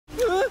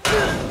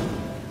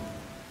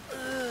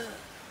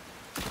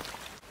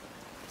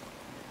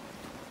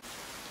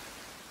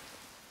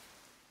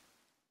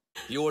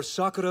You're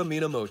Sakura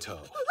Minamoto.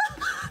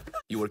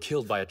 You were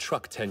killed by a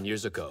truck 10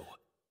 years ago.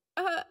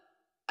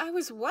 I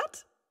was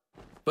what?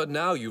 But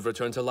now you've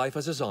returned to life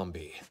as a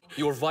zombie.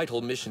 Your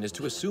vital mission is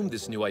to assume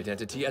this new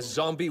identity as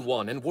Zombie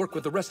 1 and work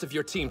with the rest of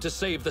your team to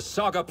save the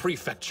Saga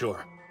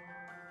Prefecture.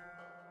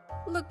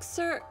 Look,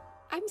 sir,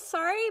 I'm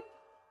sorry,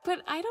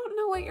 but I don't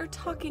know what you're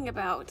talking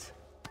about.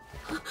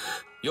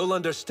 You'll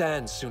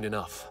understand soon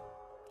enough.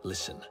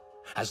 Listen,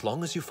 as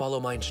long as you follow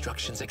my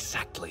instructions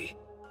exactly,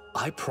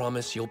 I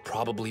promise you'll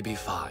probably be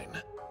fine.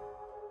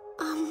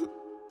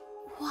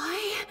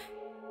 Why?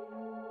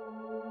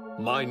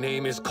 My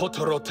name is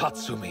Kotaro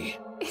Tatsumi.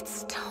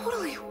 It's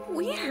totally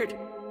weird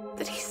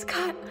that he's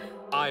got...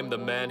 I'm the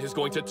man who's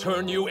going to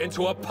turn you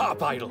into a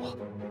pop idol.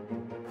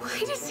 Why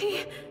does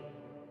he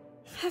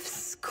have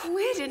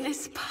squid in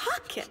his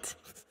pocket?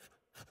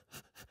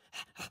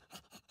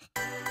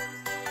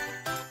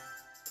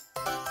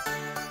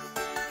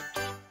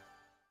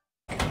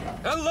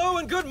 Hello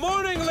and good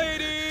morning,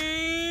 ladies!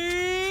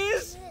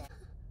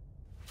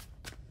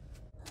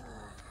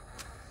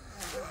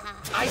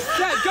 I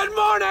said good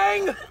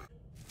morning!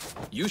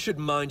 You should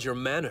mind your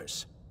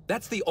manners.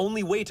 That's the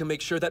only way to make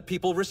sure that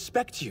people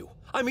respect you.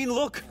 I mean,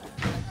 look!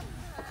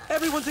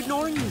 Everyone's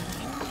ignoring you.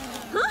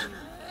 Huh?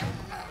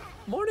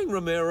 Morning,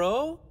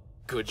 Romero.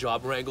 Good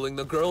job wrangling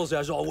the girls,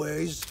 as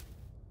always.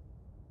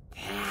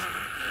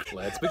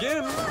 Let's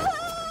begin.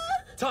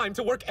 Time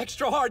to work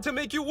extra hard to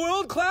make you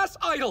world-class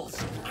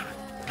idols.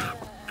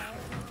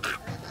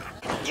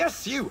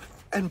 Yes, you!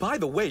 And by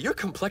the way, your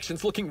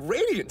complexion's looking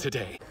radiant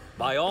today.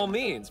 By all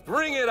means,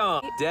 bring it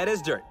on. Dead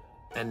as dirt.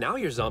 And now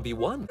you're Zombie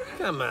 1.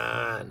 Come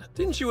on.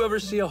 Didn't you ever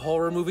see a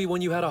horror movie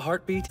when you had a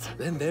heartbeat?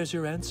 Then there's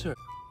your answer.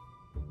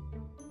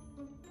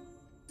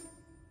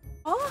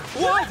 Oh.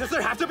 Why does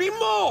there have to be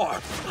more?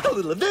 A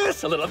little of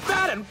this, a little of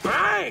that, and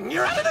bang!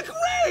 You're out of the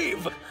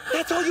grave!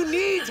 That's all you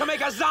need to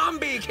make a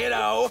zombie,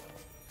 kiddo!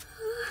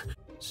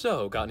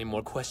 So, got any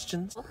more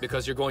questions?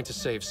 Because you're going to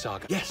save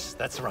Saga. Yes,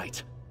 that's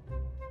right.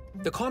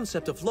 The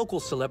concept of local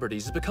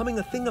celebrities is becoming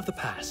a thing of the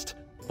past,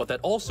 but that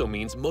also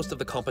means most of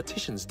the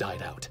competitions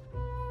died out.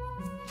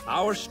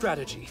 Our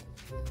strategy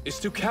is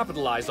to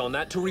capitalize on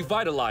that to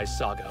revitalize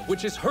Saga,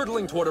 which is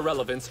hurtling toward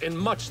irrelevance in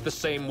much the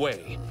same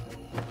way.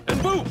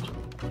 And boom!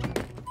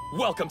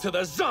 Welcome to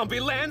the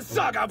Zombieland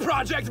Saga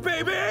Project,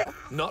 baby!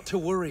 Not to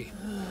worry.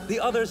 The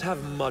others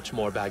have much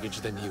more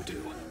baggage than you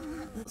do.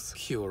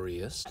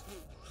 Curious?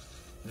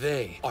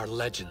 They are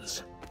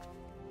legends.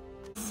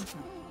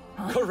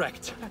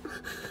 Correct.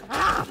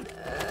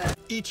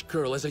 Each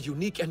girl is a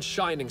unique and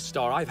shining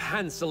star I've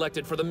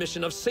hand-selected for the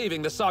mission of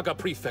saving the Saga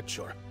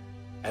Prefecture.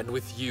 And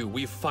with you,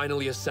 we've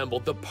finally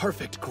assembled the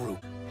perfect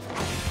group.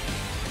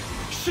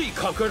 She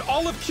conquered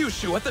all of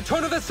Kyushu at the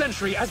turn of the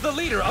century as the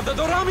leader of the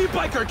Dorami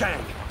biker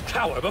gang.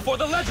 Cower before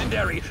the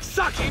legendary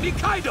Saki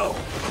Nikaido.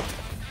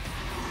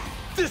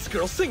 This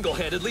girl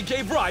single-handedly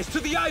gave rise to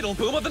the idol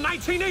boom of the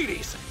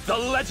 1980s. The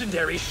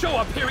legendary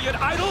Showa period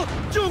idol,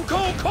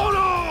 Junko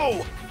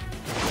Kono!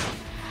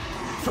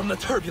 From the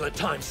turbulent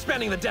times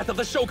spanning the death of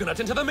the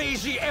shogunate into the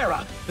Meiji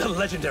era, the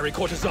legendary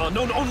courtesan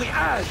known only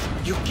as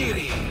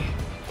Yukiri.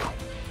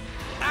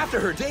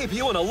 After her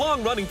debut in a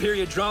long-running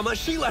period drama,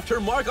 she left her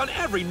mark on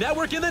every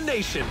network in the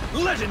nation.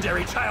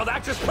 Legendary child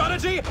actress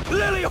prodigy,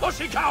 Lily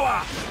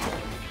Hoshikawa!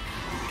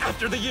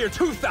 After the year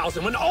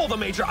 2000, when all the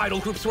major idol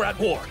groups were at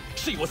war,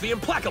 she was the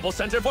implacable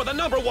center for the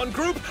 #1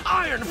 group,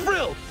 Iron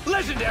Frill!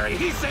 Legendary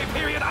Heisei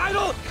period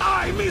idol,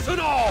 Ai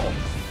Mizuno!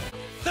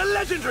 The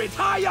legendary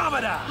Tai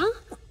Yamada! Huh?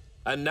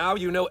 And now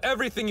you know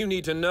everything you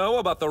need to know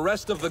about the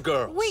rest of the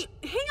girls. Wait,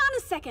 hang on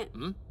a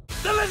second.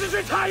 The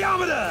legendary Tai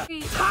Yamada!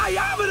 Tai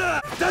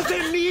Yamada! Does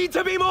there need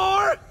to be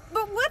more?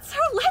 But what's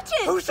her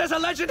legend? Who says a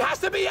legend has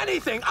to be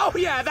anything? Oh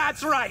yeah,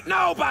 that's right,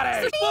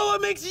 nobody! Well,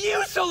 what makes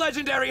you so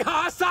legendary,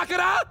 huh,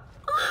 Sakura?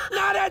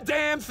 Not a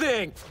damn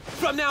thing!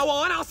 From now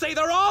on, I'll say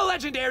they're all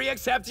legendary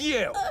except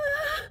you!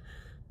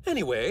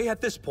 Anyway,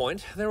 at this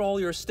point, they're all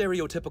your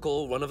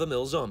stereotypical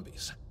run-of-the-mill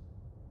zombies.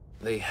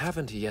 They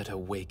haven't yet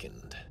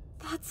awakened.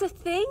 That's a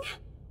thing?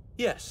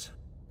 Yes,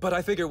 but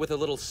I figure with a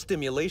little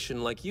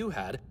stimulation like you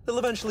had, they'll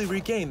eventually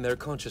regain their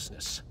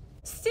consciousness.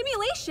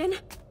 Stimulation?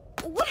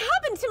 What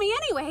happened to me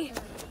anyway?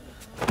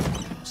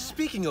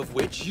 Speaking of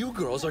which, you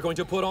girls are going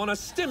to put on a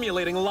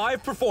stimulating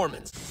live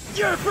performance.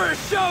 Your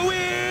first show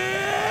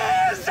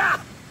is...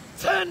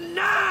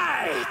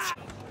 tonight!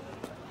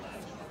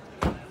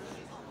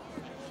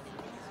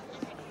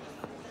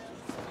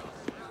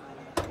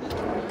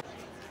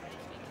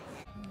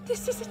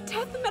 This is a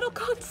death metal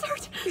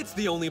concert. It's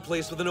the only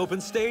place with an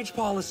open stage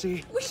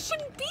policy. We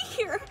shouldn't be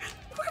here.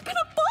 We're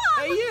gonna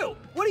bomb. Hey, you!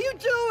 What are you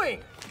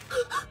doing?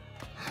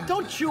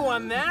 Don't chew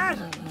on that.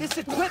 This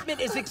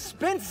equipment is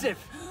expensive.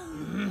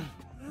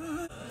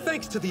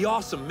 Thanks to the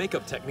awesome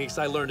makeup techniques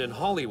I learned in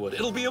Hollywood,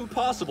 it'll be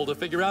impossible to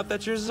figure out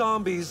that you're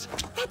zombies.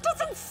 That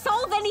doesn't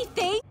solve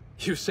anything.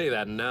 You say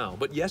that now,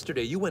 but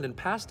yesterday you went and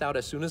passed out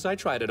as soon as I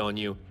tried it on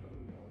you.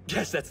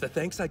 Guess that's the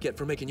thanks I get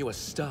for making you a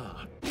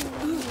star.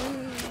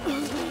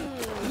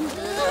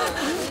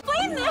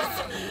 Explain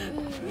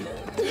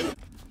this.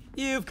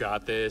 You've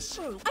got this.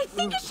 I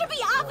think it should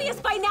be obvious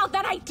by now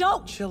that I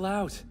don't. Chill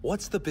out.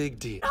 What's the big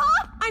deal?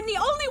 Huh? I'm the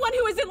only one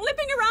who isn't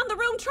limping around the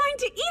room trying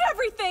to eat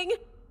everything.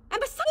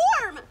 I'm a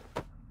swarm.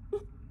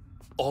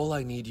 All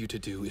I need you to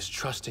do is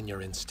trust in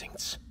your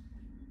instincts.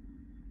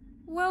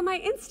 Well, my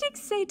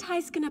instincts say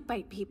Ty's gonna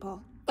bite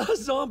people. A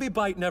zombie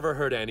bite never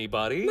hurt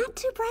anybody. Not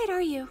too bright,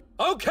 are you?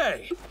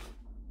 Okay.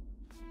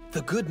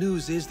 The good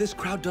news is this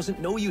crowd doesn't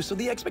know you, so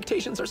the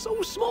expectations are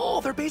so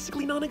small, they're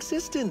basically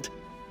non-existent.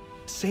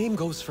 Same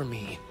goes for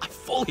me. I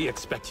fully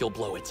expect you'll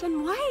blow it.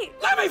 Then why?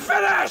 Let me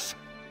finish!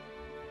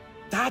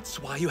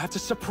 That's why you have to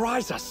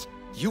surprise us.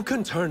 You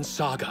can turn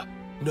Saga,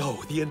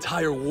 no, the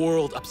entire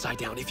world upside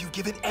down if you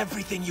give it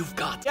everything you've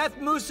got. Death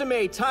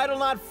Musume, title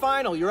not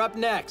final. You're up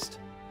next.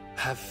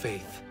 Have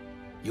faith.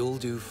 You'll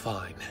do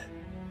fine.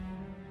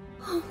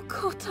 Oh,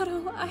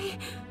 Kotaro, I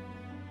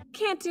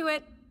can't do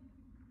it.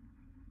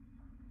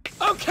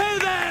 Okay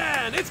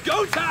then! It's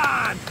go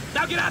time!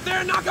 Now get out there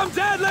and knock 'em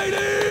dead,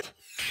 lady!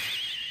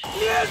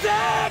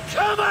 Music!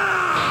 Come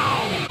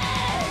on!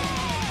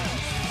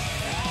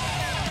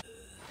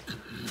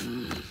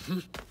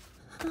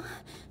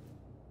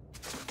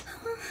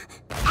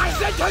 I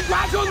said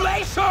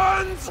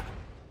congratulations!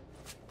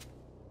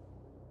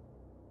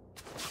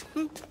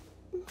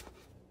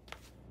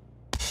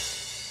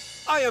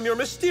 I am your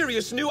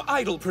mysterious new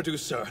idol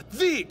producer,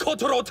 the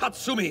Kotaro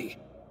Tatsumi.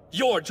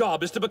 Your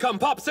job is to become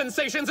pop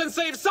sensations and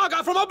save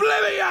Saga from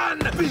oblivion!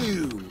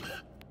 Boom!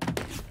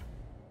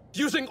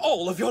 Using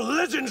all of your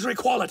legendary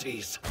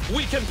qualities,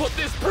 we can put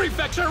this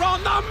prefecture on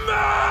the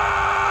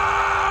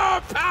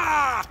map!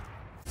 Ah!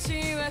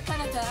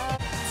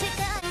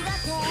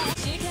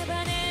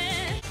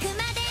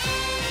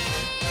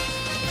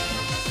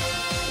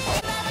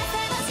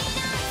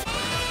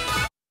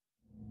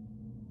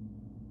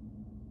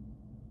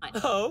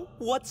 Oh,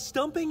 what's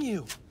stumping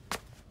you?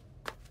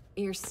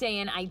 You're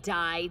saying I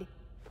died?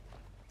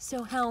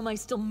 So how am I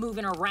still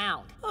moving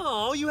around?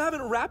 Oh, you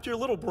haven't wrapped your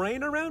little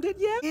brain around it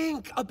yet?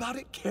 Think about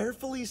it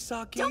carefully,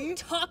 Saki. Don't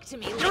talk to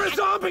me like You're a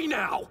zombie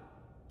now!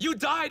 You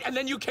died and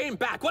then you came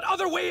back. What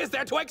other way is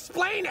there to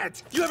explain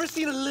it? You ever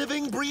seen a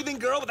living, breathing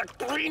girl with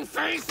a green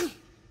face?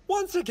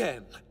 Once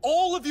again,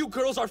 all of you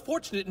girls are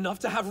fortunate enough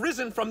to have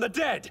risen from the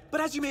dead.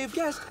 But as you may have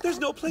guessed, there's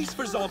no place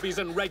for zombies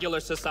in regular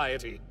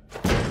society.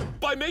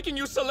 By making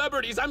you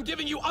celebrities, I'm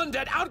giving you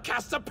undead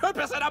outcasts a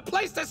purpose and a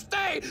place to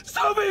stay,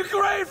 so be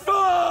grateful!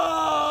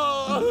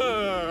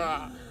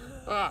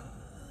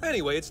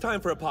 Anyway, it's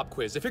time for a pop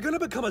quiz. If you're gonna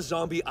become a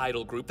zombie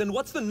idol group, then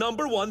what's the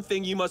 #1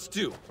 thing you must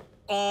do?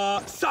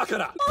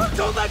 Sakura!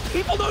 Don't let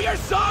people know you're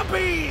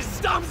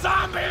zombies! Dumb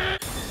zombie!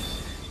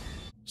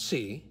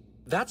 See?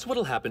 That's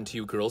what'll happen to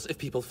you girls if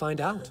people find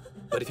out.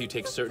 But if you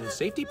take certain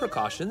safety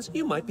precautions,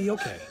 you might be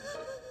okay.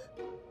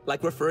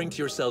 Like referring to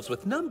yourselves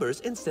with numbers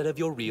instead of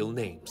your real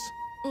names.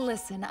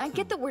 Listen, I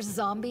get that we're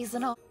zombies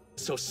and all.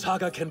 So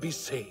Saga can be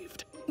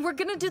saved. We're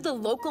gonna do the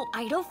local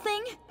idol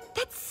thing?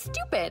 That's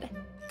stupid.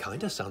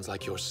 Kinda sounds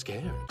like you're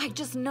scared. I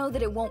just know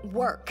that it won't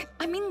work.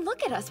 I mean,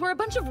 look at us. We're a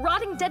bunch of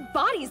rotting dead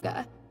bodies.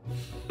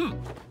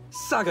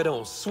 Saga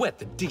don't sweat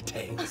the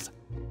details.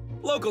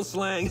 Local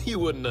slang, you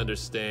wouldn't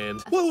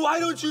understand. Well, why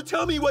don't you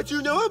tell me what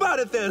you know about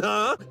it then,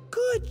 huh?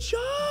 Good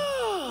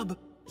job!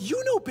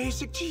 You know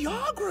basic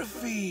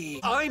geography!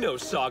 I know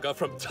Saga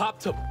from top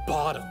to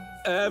bottom.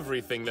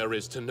 Everything there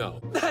is to know.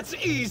 That's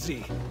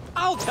easy!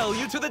 I'll tell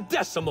you to the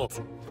decimal.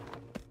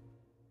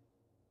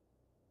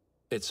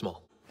 It's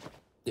small.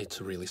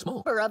 It's really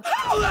small.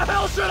 How the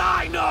hell should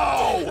I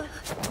know?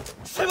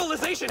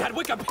 Civilization had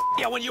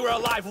Wikipedia when you were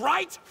alive,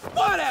 right?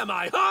 What am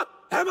I, huh?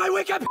 Am I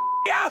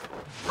Wikipedia?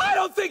 I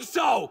don't think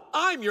so!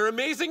 I'm your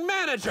amazing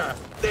manager,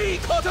 the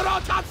Kotaro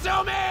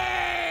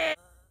Tatsumi!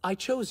 I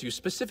chose you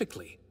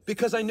specifically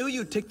because I knew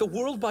you'd take the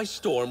world by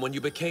storm when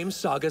you became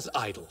Saga's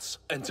idols.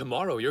 And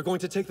tomorrow you're going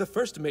to take the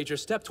first major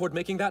step toward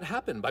making that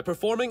happen by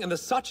performing in the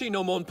Sachi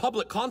no Mon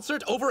public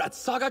concert over at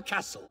Saga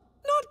Castle.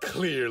 Not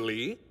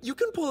clearly. You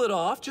can pull it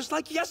off just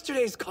like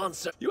yesterday's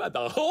concert. You had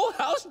the whole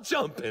house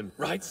jumping,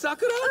 right,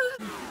 Sakura?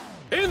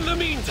 In the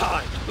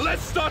meantime,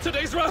 let's start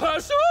today's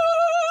rehearsal!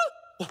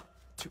 1,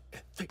 2,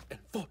 and 3, and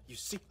 4. You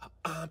see how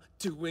I'm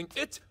doing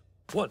it?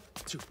 1,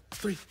 2,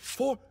 3,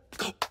 4,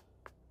 go!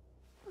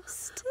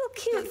 Still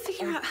can't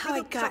figure out how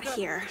I got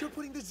here. You're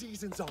putting the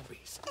Z's in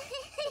zombies.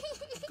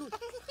 Good.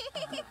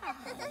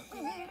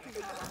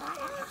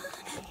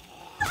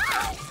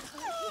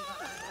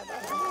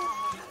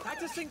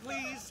 Practicing,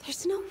 please.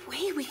 There's no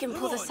way we can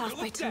pull this off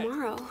by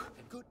tomorrow.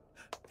 And good,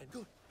 and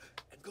good,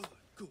 and good,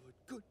 good,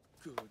 good,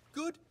 good,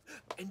 good,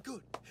 and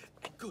good,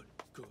 and good,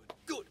 good,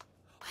 good.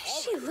 Why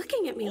is she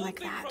looking at me like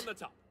that? From the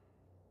top.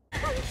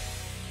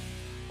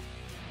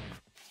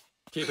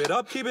 Keep it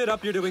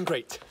up, you're doing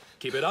great.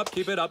 Keep it up,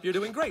 you're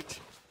doing great.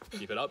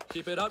 Keep it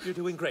up, you're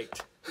doing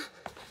great.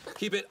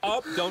 Keep it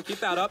up, don't keep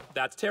that up,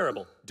 that's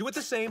terrible. Do it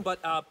the same,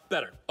 but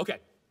better. Okay,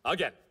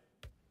 again.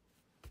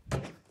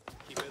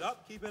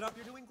 Keep it up,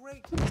 you're doing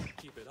great.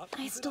 Keep it up.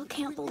 I still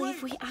can't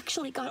believe we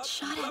actually got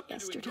shot at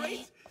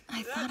yesterday.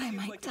 I thought I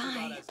might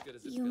die.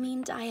 You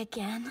mean die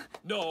again?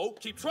 No,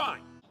 keep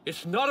trying.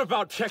 It's not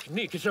about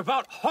technique, it's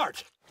about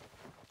heart.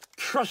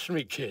 Trust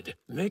me, kid.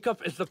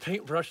 Makeup is the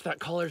paintbrush that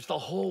colors the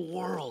whole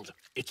world.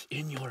 It's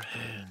in your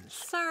hands.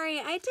 Sorry,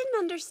 I didn't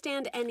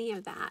understand any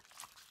of that.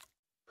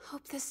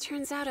 Hope this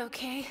turns out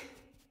okay.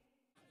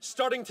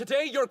 Starting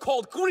today, you're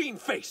called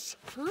Greenface.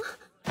 Huh?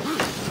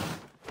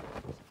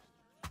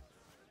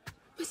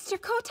 Mr.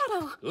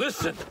 Kotaro!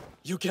 Listen,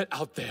 you get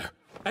out there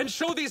and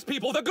show these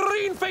people the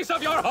green face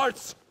of your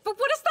hearts! But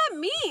what does that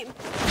mean?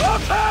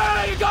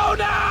 Okay, go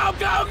now!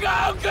 Go,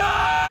 go,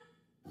 go!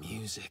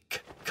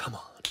 Music, come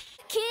on.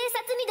 警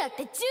察にだっ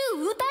て銃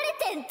撃たれ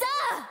てんだ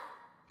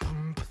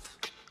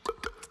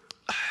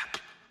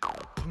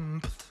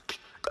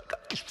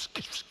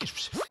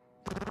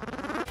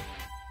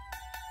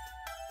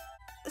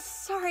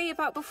Sorry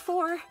about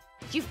before.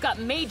 You've got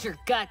major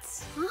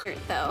guts.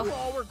 Though. You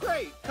all were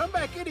great. Come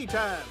back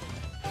anytime.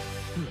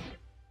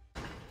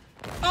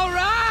 All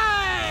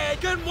right!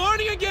 Good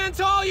morning again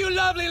to all you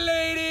lovely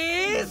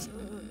ladies!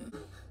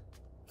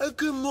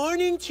 Good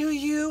morning to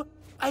you.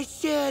 I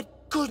said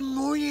good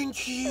morning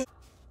to you.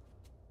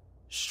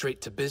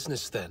 Straight to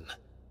business, then.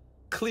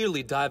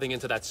 Clearly diving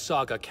into that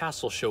Saga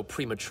castle show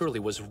prematurely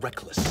was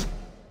reckless.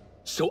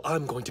 So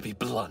I'm going to be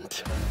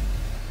blunt.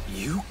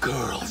 You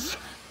girls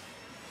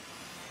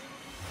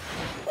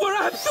were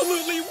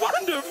absolutely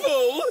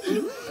wonderful!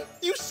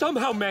 You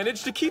somehow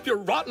managed to keep your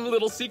rotten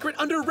little secret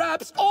under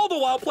wraps, all the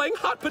while playing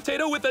hot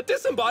potato with a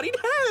disembodied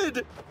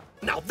head!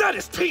 Now that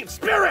is team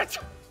spirit!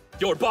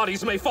 Your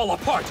bodies may fall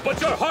apart,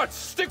 but your hearts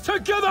stick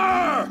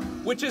together!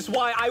 Which is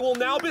why I will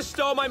now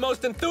bestow my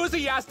most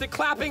enthusiastic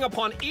clapping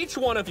upon each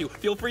one of you.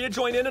 Feel free to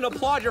join in and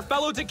applaud your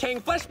fellow decaying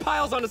flesh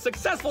piles on a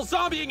successful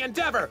zombieing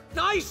endeavor.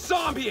 Nice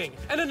zombieing!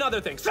 And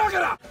another thing, suck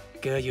it up!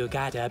 Girl, you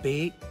gotta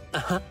be.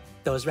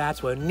 Those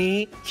raps were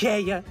neat.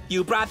 Yeah,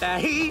 you brought the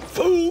heat.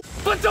 Fool!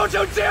 But don't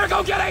you dare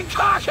go getting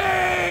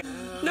cocky!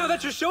 Now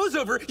that your show's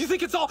over, you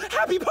think it's all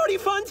happy party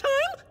fun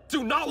time?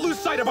 Do not lose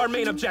sight of our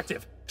main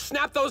objective.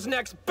 Snap those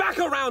necks back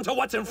around to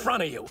what's in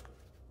front of you.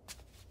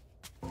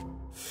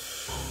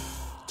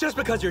 Just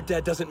because you're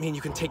dead doesn't mean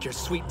you can take your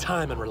sweet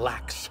time and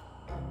relax.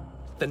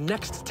 The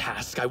next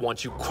task I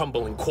want you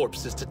crumbling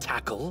corpses to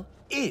tackle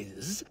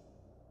is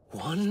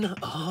one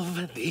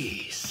of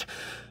these.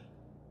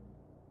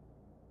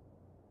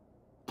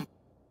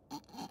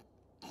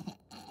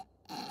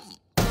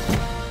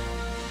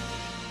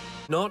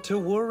 Not to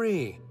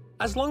worry.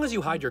 As long as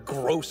you hide your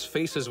gross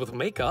faces with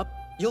makeup,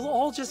 you'll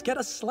all just get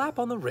a slap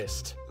on the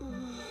wrist.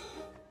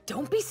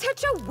 Don't be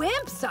such a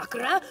wimp,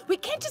 Sakura. We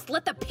can't just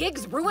let the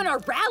pigs ruin our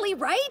rally,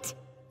 right?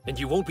 And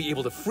you won't be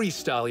able to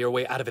freestyle your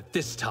way out of it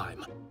this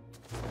time.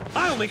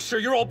 I'll make sure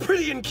you're all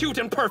pretty and cute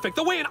and perfect,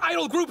 the way an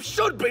idol group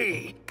should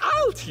be!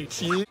 I'll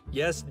teach you.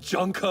 Yes,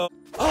 Junko.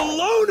 A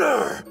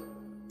loner!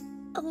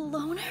 A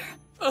loner?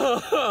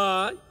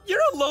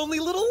 You're a lonely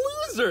little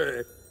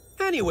loser.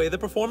 Anyway, the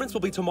performance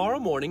will be tomorrow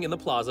morning in the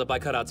plaza by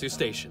Karatsu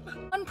Station.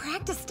 On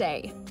practice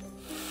day.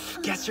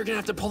 Guess you're gonna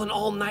have to pull an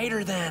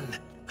all-nighter then.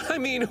 I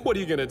mean, what are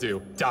you gonna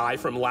do? Die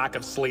from lack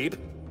of sleep?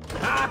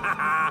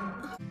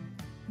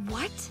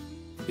 What?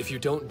 If you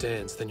don't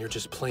dance, then you're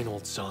just plain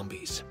old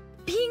zombies.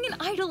 Being an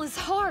idol is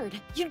hard.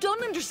 You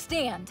don't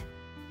understand.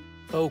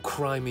 Oh,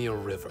 cry me a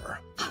river.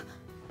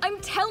 I'm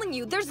telling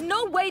you, there's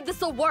no way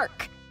this'll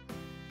work.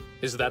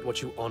 Is that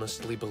what you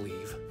honestly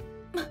believe?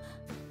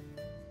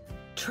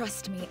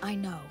 Trust me, I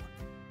know.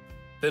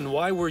 Then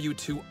why were you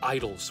two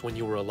idols when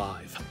you were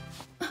alive?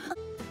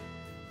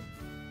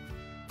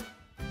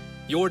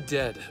 You're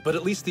dead, but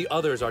at least the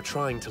others are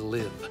trying to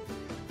live.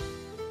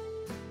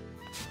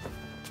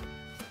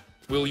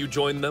 Will you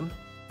join them?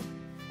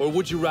 Or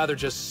would you rather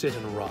just sit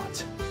and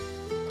rot?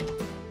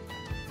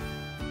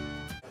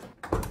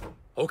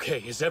 Okay,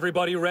 is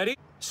everybody ready?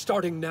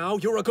 Starting now,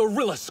 you're a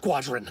guerrilla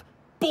squadron,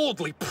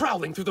 boldly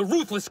prowling through the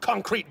ruthless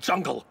concrete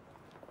jungle.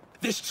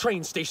 This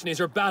train station is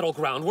your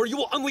battleground where you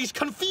will unleash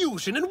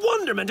confusion and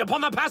wonderment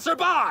upon the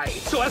passerby,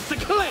 so as to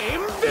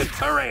claim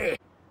victory!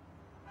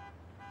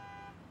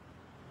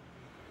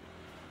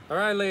 All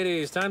right,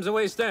 ladies, time's a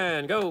waste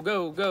stand. Go,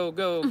 go, go,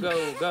 go,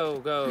 go, go,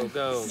 go, go,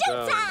 go,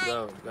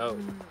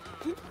 go.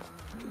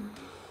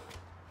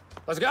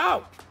 Let's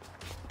go!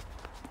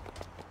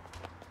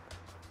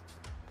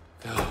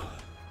 Go.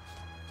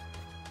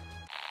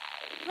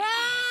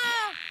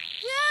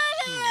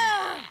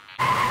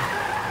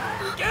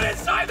 Get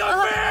inside the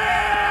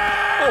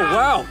van! Oh,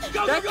 wow.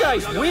 That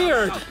guy's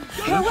weird.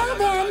 Well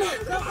then.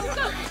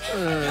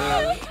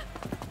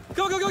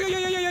 Go, go, go, yeah,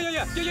 yeah, yeah, yeah, yeah,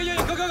 yeah, yeah,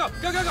 yeah, go, go, go,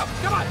 go, go, go,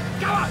 come on,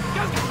 come on,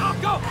 go, go,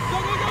 go,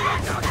 go,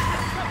 go,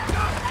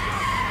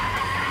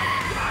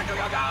 go,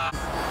 go, go.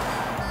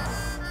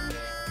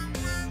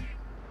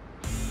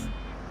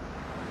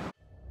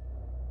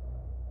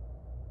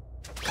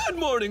 Good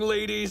morning,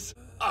 ladies.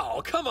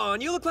 Oh, come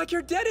on, you look like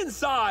you're dead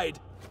inside.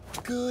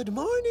 Good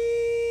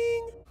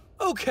morning.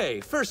 Okay,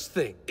 first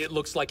thing, it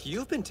looks like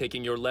you've been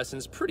taking your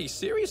lessons pretty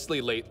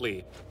seriously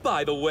lately.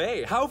 By the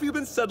way, how have you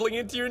been settling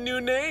into your new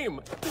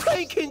name?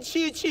 Franken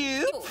Choo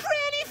Choo?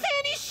 Franny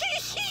Fanny Shoo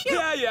Shoo?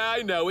 Yeah,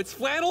 I know. It's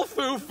Flannel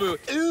Foo-Foo.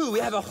 Ooh, we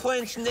have a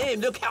French name.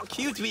 Look how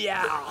cute we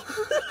are.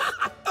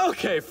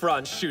 Okay,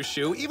 Franz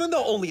Shushu, even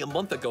though only a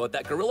month ago at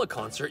that gorilla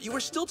concert, you were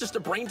still just a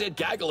brain-dead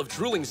gaggle of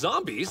drooling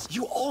zombies,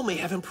 You all may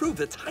have improved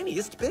the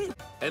tiniest bit.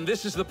 and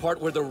this is the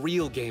part where the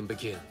real game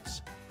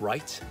begins.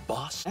 Right,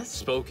 boss?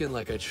 Spoken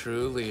like a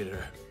true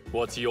leader.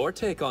 What's your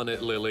take on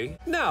it, Lily?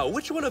 Now,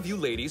 which one of you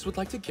ladies would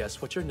like to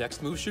guess what your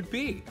next move should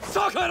be?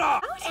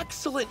 Sakura!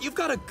 Excellent, you've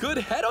got a good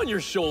head on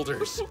your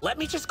shoulders. Let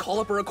me just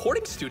call up a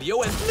recording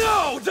studio and—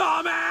 No,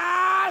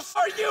 dumbass!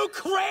 Are you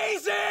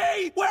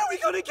crazy? Where are we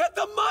gonna get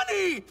the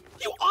money?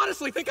 You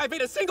honestly think I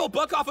made a single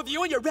buck off of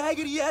you and your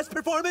raggedy-ass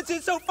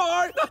performances so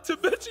far? Not to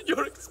mention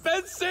your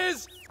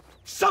expenses!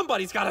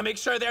 Somebody's gotta make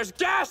sure there's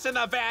gas in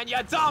the van, you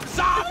dumb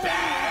zombie!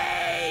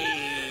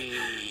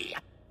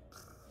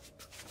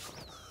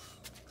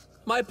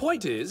 My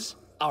point is,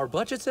 our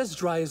budget's as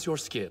dry as your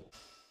skin.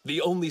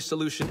 The only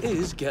solution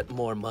is get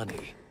more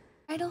money.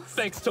 Idols?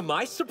 Thanks to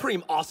my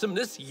supreme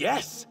awesomeness,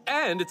 yes!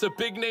 And it's a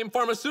big-name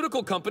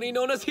pharmaceutical company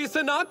known as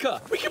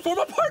Hisanaka. We can form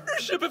a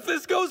partnership if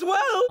this goes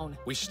well!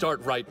 We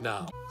start right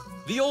now.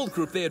 The old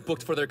group they had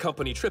booked for their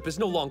company trip is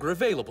no longer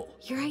available.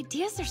 Your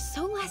ideas are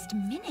so last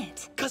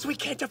minute. Cause we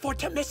can't afford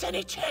to miss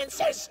any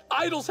chances!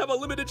 Idols have a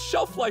limited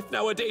shelf life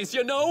nowadays,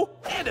 you know?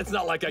 And it's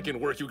not like I can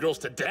work you girls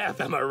to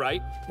death, am I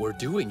right? We're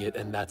doing it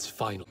and that's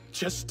final.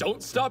 Just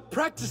don't stop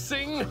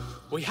practicing!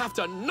 We have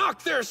to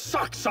knock their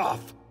socks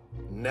off!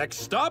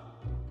 Next up,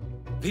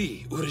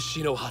 the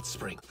Urashino Hot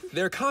Spring.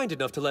 They're kind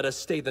enough to let us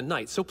stay the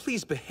night, so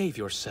please behave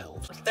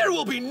yourselves. There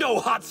will be no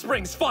hot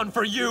springs fun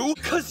for you,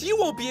 cause you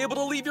won't be able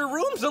to leave your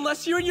rooms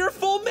unless you're in your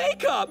full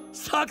makeup.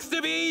 Sucks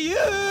to be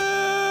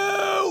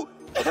you!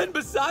 And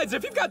besides,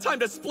 if you've got time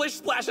to splish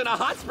splash in a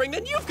hot spring,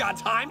 then you've got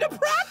time to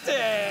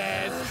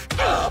practice!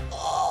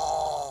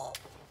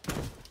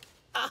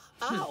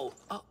 Ow.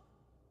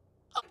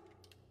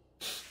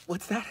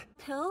 What's that?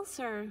 Pills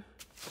or...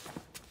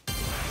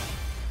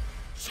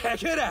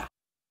 Check it out!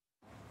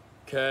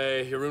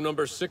 Okay, your room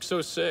number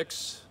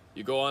 606.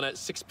 You go on at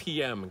 6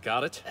 p.m.,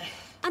 got it?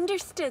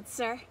 Understood,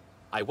 sir.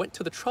 I went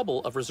to the trouble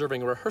of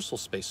reserving a rehearsal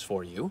space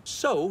for you,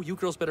 so you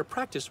girls better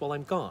practice while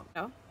I'm gone.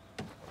 Oh?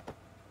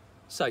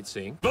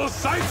 Sightseeing. Those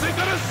sights ain't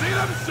gonna see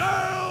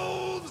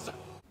themselves!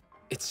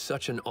 It's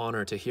such an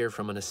honor to hear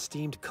from an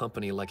esteemed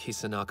company like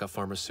Hisanaka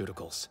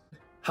Pharmaceuticals.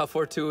 How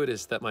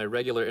fortuitous that my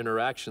regular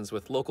interactions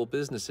with local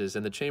businesses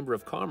and the Chamber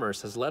of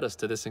Commerce has led us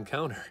to this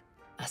encounter.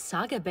 A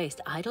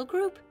Saga-based idol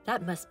group?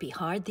 That must be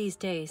hard these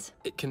days.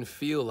 It can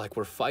feel like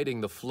we're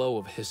fighting the flow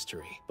of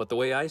history. But the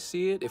way I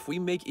see it, if we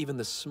make even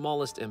the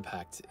smallest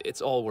impact,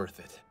 it's all worth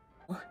it.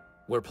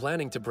 We're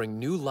planning to bring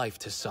new life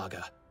to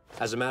Saga.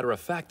 As a matter of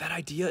fact, that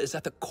idea is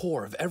at the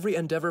core of every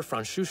endeavor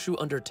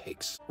Franshushu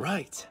undertakes.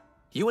 Right.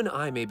 You and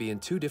I may be in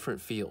two different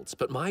fields,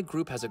 but my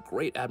group has a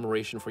great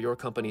admiration for your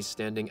company's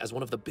standing as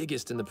one of the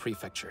biggest in the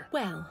prefecture.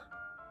 Well,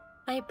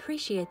 I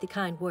appreciate the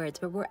kind words,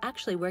 but we're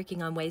actually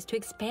working on ways to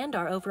expand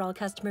our overall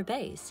customer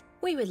base.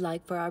 We would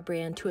like for our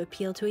brand to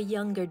appeal to a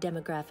younger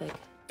demographic.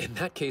 In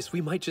that case, we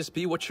might just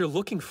be what you're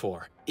looking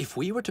for. If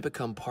we were to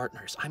become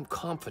partners, I'm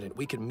confident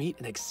we could meet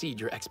and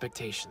exceed your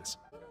expectations.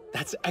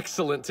 That's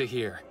excellent to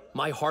hear.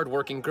 My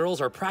hardworking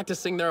girls are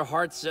practicing their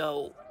hearts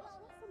so...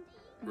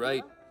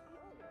 right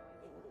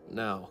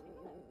now.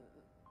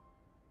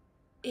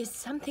 Is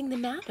something the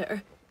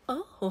matter?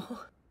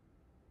 Oh.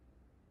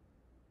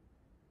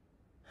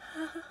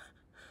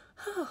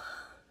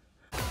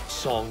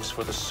 Songs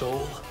for the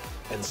soul,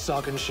 and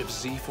Saganship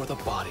Z for the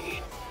body.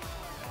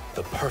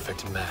 The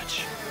perfect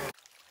match.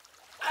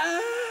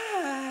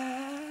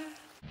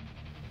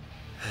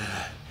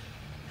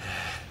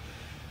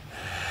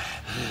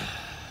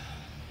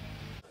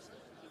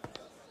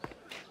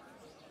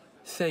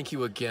 Thank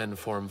you again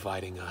for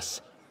inviting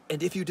us.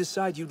 And if you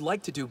decide you'd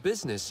like to do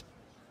business,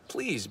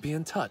 please be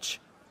in touch.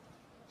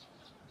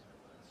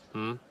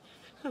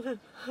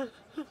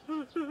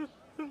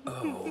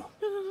 Oh,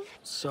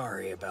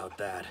 sorry about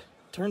that.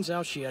 Turns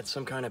out she had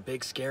some kind of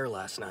big scare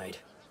last night.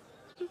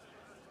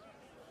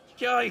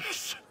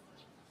 Yikes!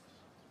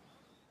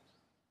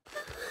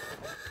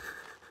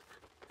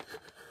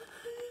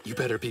 You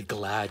better be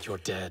glad you're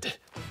dead.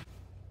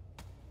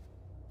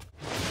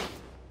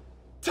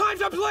 Time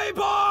to play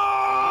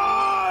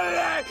ball!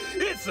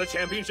 It's the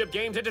championship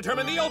game to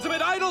determine the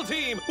ultimate idol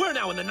team! We're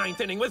now in the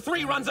 9th inning with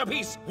 3 runs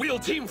apiece. Will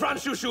Team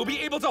Franshushu be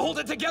able to hold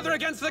it together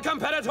against the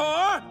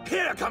competitor?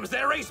 Here comes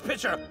their ace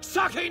pitcher,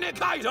 Saki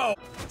Nikaido!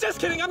 Just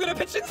kidding, I'm gonna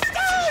pitch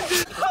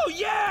instead! Oh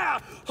yeah!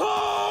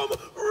 Home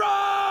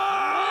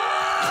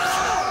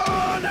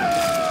run!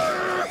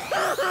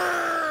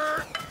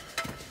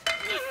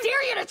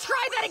 Dare you to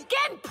try that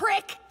again,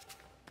 prick!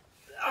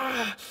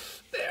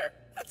 There.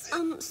 That's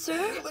it.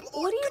 Sir?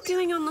 What are you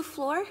doing on the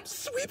floor?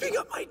 Sweeping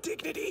up my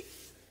dignity.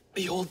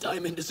 The old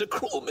diamond is a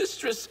cruel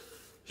mistress.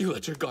 You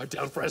let your guard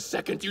down for a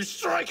second, you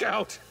strike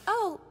out.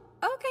 Oh,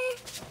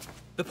 okay.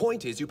 The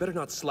point is, you better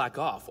not slack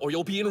off, or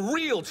you'll be in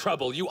real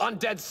trouble, you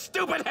undead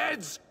stupid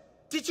heads!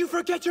 Did you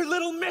forget your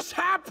little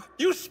mishap?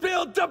 You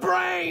spilled the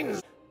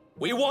brains!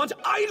 We want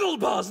idle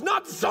buzz,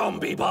 not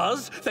zombie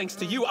buzz! Thanks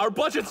to you, our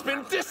budget's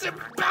been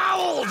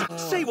disemboweled!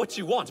 Say what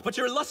you want, but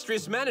your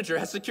illustrious manager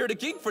has secured a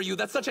gig for you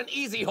that's such an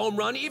easy home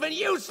run, even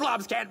you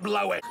slobs can't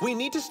blow it! We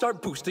need to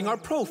start boosting our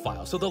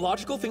profile, so the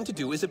logical thing to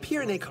do is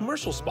appear in a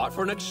commercial spot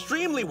for an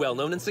extremely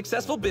well-known and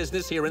successful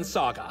business here in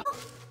Saga.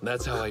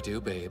 That's how I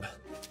do, babe.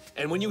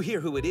 And when you hear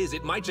who it is,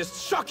 it might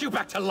just shock you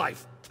back to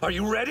life! Are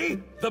you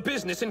ready? The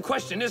business in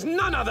question is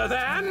none other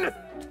than...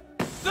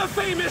 the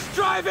famous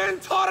drive-in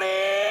Tori!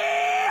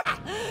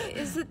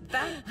 Is it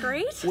that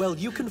great? Well,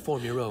 you can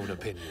form your own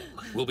opinion.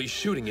 We'll be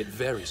shooting it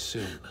very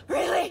soon.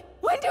 Really?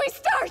 When do we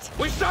start?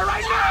 We start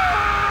right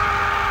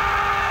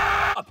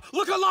now!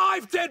 Look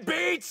alive,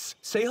 deadbeats!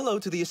 Say hello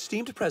to the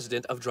esteemed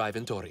president of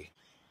Drive-In Tori.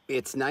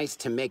 It's nice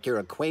to make your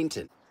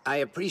acquaintance. I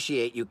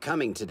appreciate you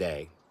coming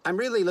today. I'm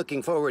really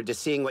looking forward to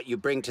seeing what you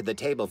bring to the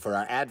table for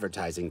our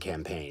advertising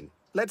campaign.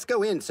 Let's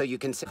go in so you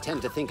can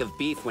tend to think of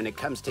beef when it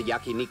comes to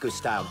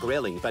yakiniku-style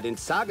grilling, but in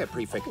Saga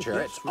Prefecture,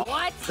 it's...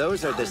 What?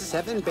 Those are the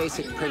 7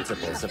 basic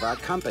principles of our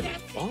company.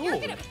 Oh.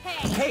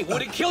 Hey,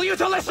 would it kill you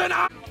to listen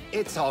up?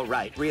 It's all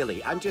right,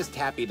 really. I'm just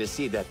happy to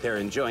see that they're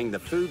enjoying the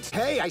foods.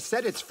 Hey, I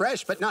said it's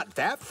fresh, but not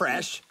that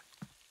fresh.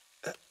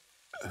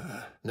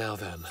 Now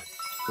then,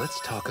 let's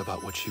talk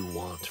about what you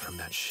want from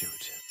that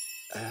shoot.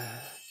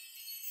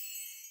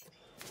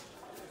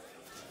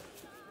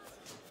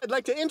 I'd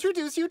like to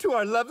introduce you to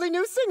our lovely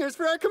new singers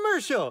for our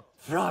commercial.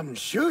 From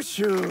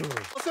Shushu.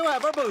 Also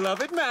have our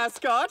beloved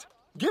mascot.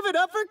 Give it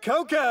up for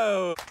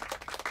Coco.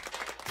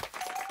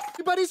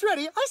 Everybody's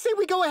ready. I say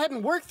we go ahead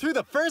and work through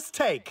the first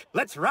take.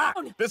 Let's rock.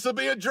 This'll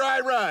be a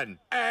dry run.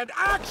 And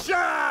action!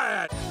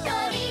 And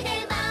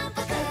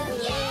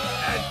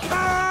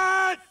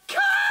cut!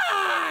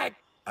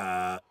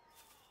 Cut!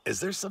 Is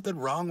there something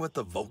wrong with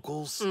the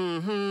vocals?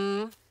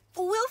 We'll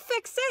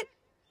fix it.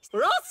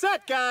 We're all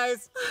set,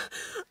 guys.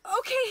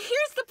 Okay,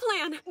 here's the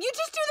plan. You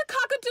just do the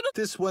cockadoodle.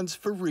 This one's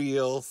for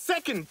real.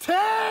 Second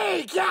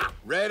take. Yeah.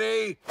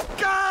 Ready?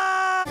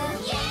 Go!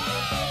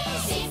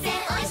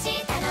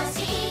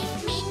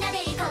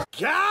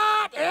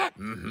 Got it.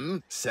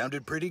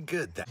 Sounded pretty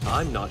good.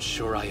 I'm not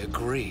sure I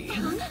agree.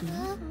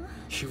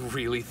 You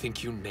really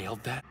think you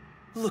nailed that?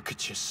 Look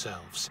at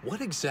yourselves. What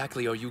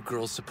exactly are you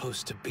girls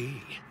supposed to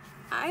be?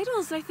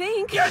 Idols, I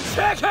think. You're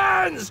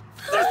chickens!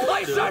 This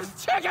place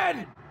serves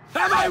chicken!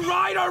 Am I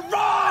right or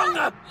wrong?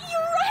 You're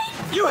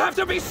right! You have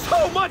to be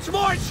so much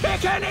more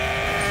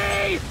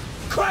chickeny!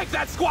 Crank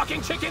that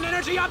squawking chicken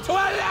energy up to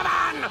 11!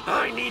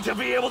 I need to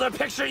be able to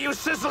picture you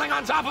sizzling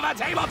on top of a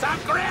tabletop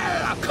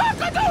grill!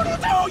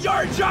 Cock-a-doodle-doo,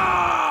 your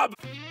job!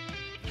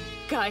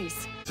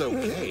 Guys, It's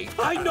okay.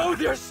 I know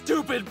they're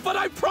stupid, but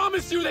I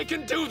promise you they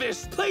can do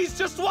this! Please,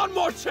 just one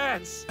more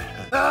chance!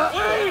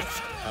 Wait!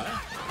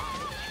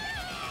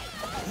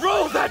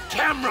 Roll that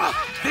camera!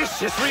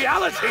 This is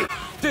reality!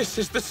 This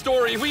is the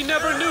story we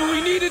never knew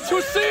we needed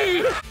to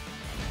see!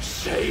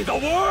 Say the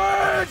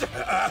word!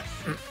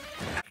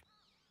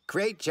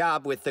 Great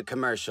job with the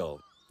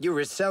commercial. You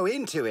were so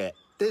into it.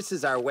 This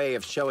is our way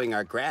of showing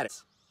our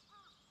gratitude.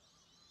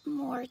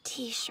 More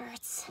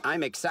t-shirts.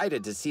 I'm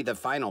excited to see the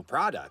final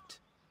product.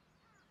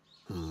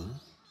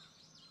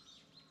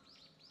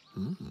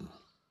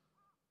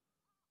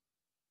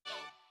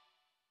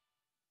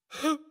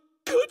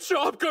 Good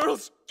job,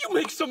 girls! You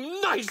make some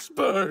nice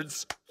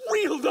birds!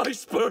 Real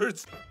nice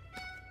birds!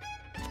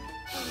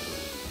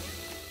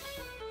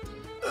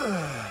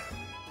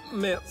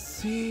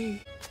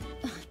 Merci.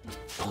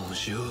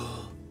 Bonjour,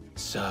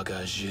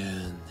 Saga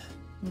Jun.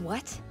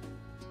 What?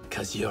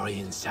 'Cause you're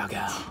in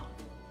Saga.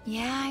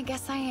 Yeah, I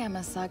guess I am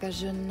a Saga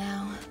Jun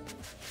now.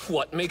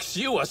 What makes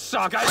you a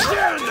Saga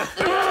Jun?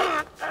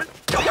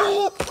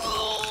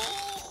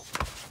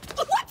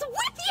 what's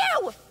with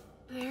you?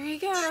 There he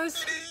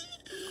goes.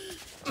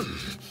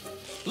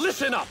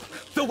 Listen up!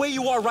 The way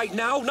you are right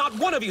now, not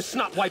one of you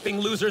snot-wiping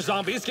loser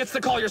zombies gets to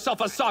call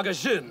yourself a Saga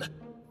Jun.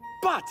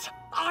 But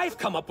I've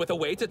come up with a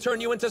way to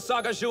turn you into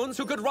Saga Juns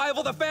who could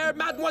rival the fair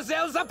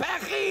Mademoiselles of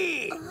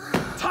Paris!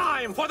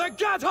 Time for the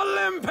Gat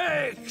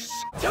Olympics!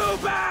 Too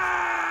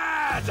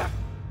bad!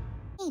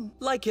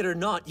 Like it or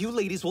not, you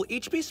ladies will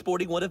each be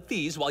sporting one of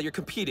these while you're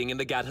competing in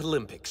the Gat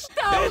Olympics.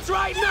 No. It's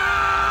right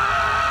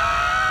now!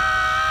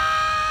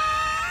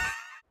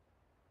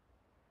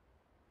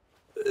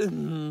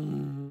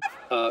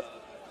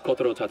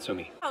 Kotaro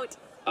Tatsumi. Out.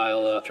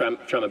 I'll try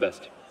my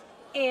best.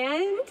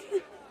 And?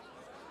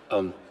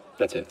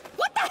 That's it.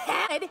 What the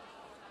heck?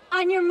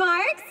 On your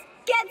marks,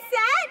 get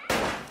set!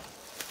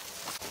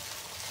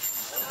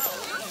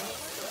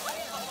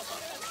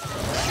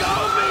 Show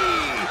me!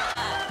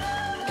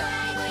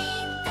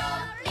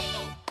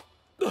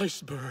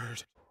 Nice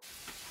bird.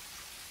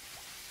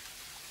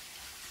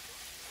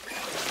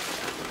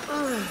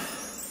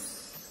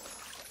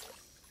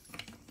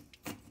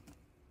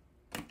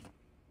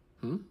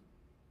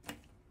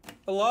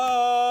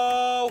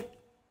 Hello?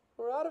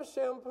 We're out of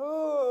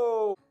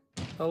shampoo.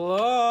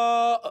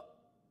 Hello?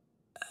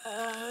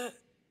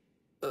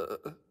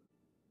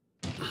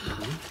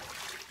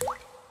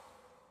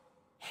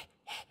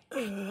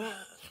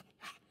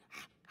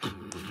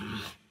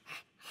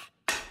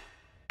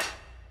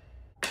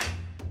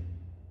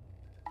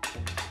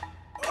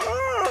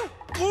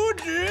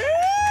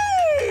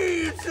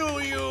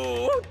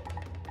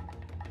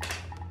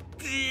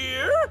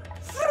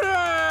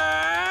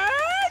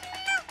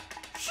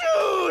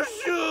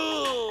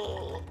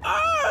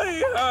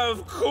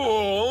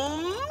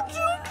 come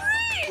to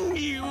bring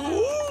you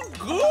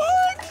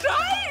good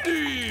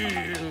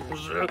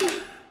tidings.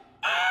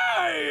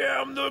 I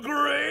am the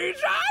great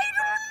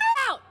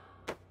Idol.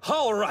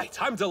 All right,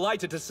 I'm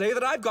delighted to say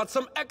that I've got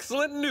some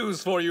excellent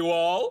news for you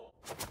all.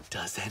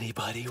 Does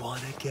anybody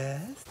want to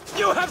guess?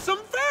 You have some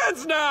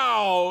fans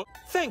now!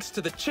 Thanks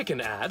to the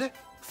chicken ad,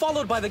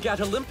 followed by the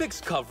GAT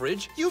Olympics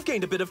coverage, you've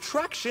gained a bit of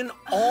traction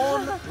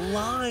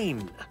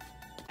online.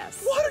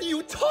 What are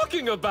you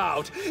talking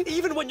about?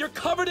 Even when you're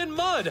covered in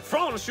mud,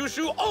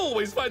 Franchouchou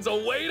always finds a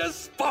way to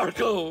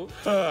sparkle.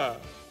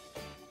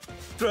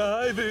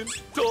 Driving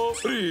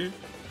Tori.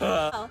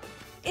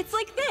 It's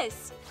like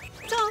this.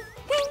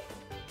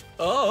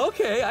 Oh,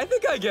 okay, I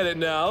think I get it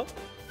now.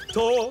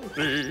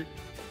 Tori.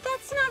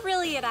 That's not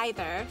really it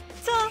either.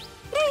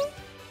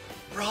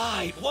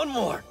 Right, one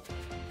more.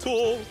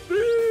 Tori.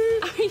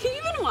 Are you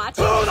even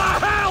watching? Who the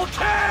hell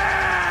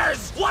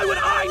cares? Why would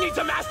I need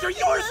to master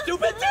your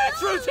stupid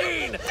dance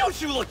routine?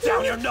 Don't you look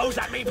down your nose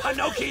at me,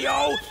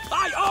 Pinocchio!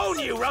 I own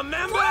you,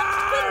 remember?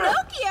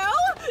 Pinocchio?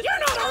 You're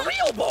not a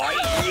real boy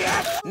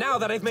yet! Now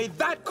that I've made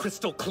that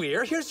crystal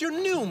clear, here's your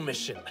new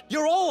mission.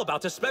 You're all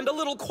about to spend a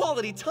little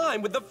quality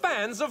time with the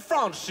fans of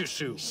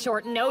Franchouchou.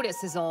 Short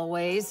notice as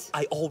always.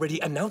 I already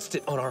announced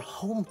it on our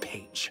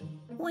homepage.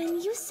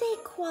 When you say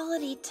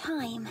quality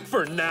time...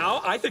 For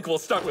now, I think we'll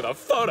start with a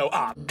photo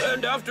op.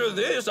 And after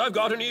this, I've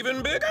got an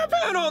even bigger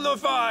pan on the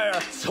fire.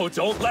 So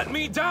don't let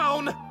me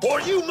down,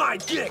 or you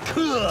might get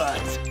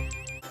cut.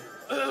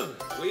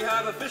 We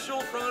have official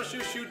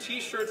Franchouchou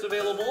t-shirts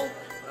available,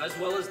 as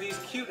well as these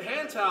cute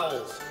hand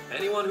towels.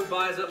 Anyone who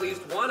buys at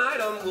least one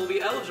item will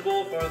be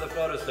eligible for the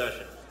photo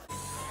session.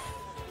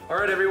 All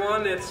right,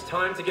 everyone, it's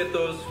time to get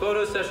those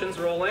photo sessions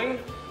rolling.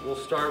 We'll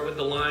start with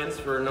the lines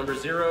for number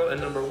 0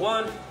 and number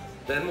 1.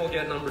 Then we'll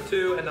get number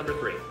 2 and number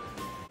 3.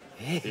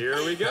 Here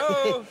we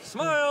go.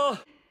 Smile.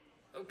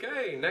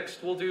 Okay,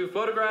 next we'll do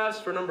photographs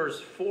for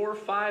numbers 4,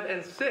 5,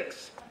 and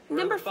 6. For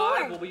Number 5,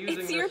 4. we'll be using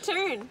It's your this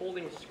turn.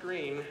 Holding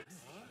screen.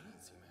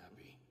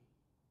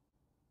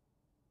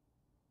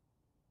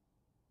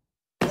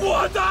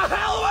 What the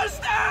hell was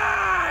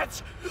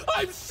that?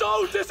 I'm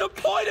so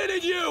disappointed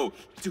in you!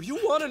 Do you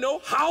want to know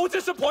how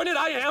disappointed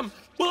I am?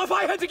 Well, if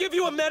I had to give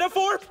you a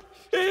metaphor,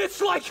 it's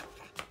like...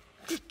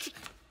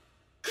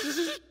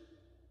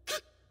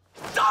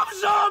 Dumb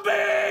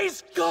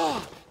zombies!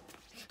 God.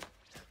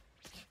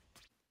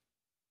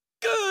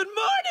 Good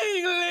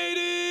morning,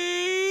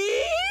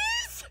 ladies!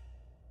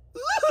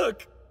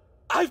 Look!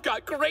 I've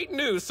got great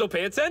news, so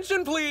pay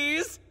attention,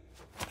 please!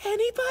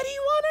 Anybody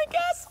wanna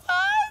guess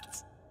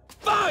what?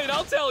 Fine,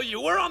 I'll tell you.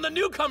 We're on the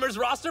newcomers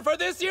roster for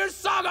this year's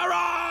Saga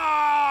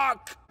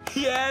Rock!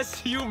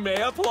 Yes, you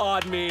may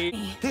applaud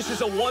me. This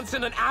is a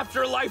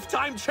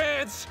once-in-an-after-lifetime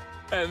chance.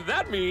 And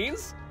that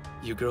means...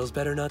 You girls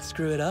better not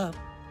screw it up.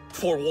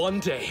 For one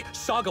day,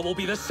 Saga will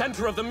be the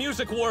center of the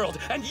music world,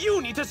 and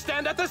you need to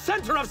stand at the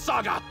center of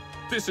Saga!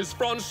 This is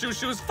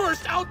Franchouchou's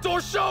first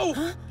outdoor show!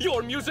 Huh?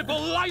 Your music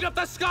will light up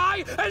the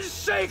sky and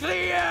shake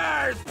the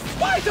earth!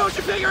 Why don't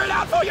you figure it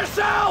out for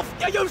yourself,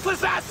 you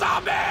useless ass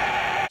zombie!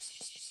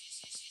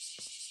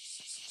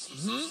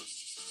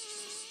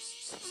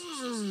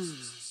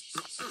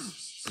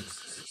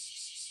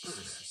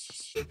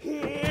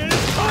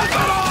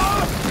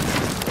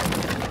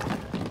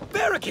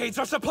 Barricades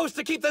are supposed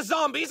to keep the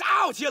zombies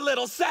out, you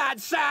little sad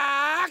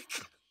sack!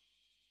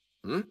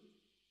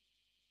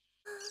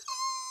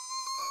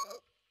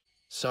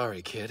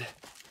 Sorry, kid.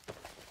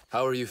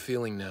 How are you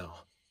feeling now?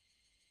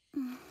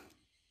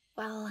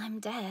 Well, I'm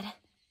dead.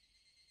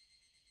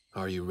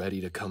 Are you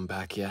ready to come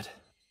back yet?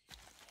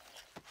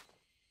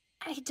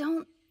 I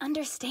don't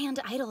understand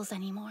idols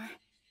anymore.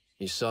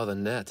 You saw the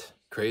net.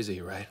 Crazy,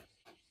 right?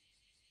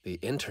 The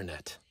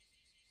internet.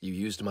 You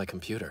used my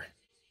computer.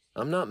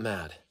 I'm not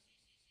mad.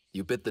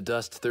 You bit the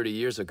dust 30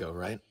 years ago,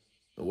 right?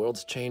 The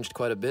world's changed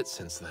quite a bit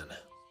since then.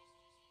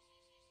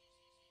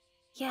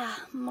 Yeah,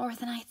 more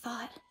than I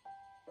thought.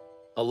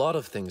 A lot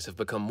of things have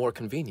become more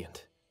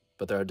convenient,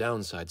 but there are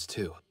downsides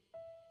too.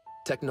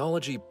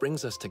 Technology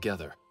brings us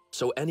together,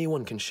 so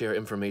anyone can share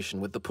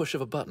information with the push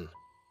of a button,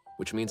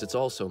 which means it's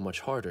also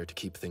much harder to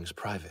keep things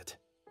private.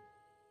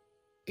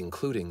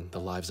 Including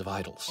the lives of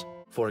idols.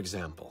 For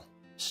example,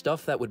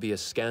 stuff that would be a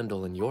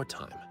scandal in your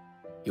time.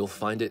 You'll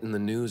find it in the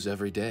news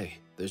every day.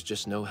 There's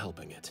just no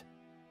helping it.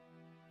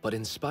 But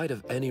in spite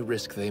of any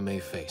risk they may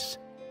face,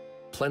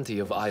 plenty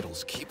of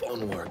idols keep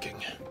on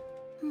working.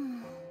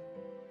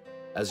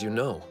 As you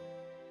know,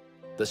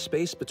 the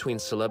space between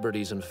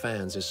celebrities and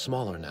fans is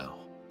smaller now,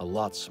 a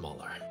lot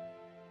smaller.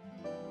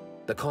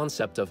 The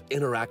concept of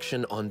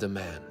interaction on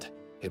demand,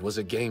 it was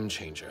a game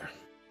changer,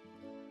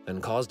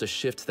 and caused a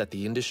shift that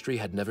the industry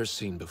had never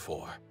seen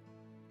before.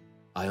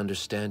 I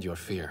understand your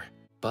fear,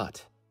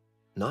 but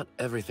not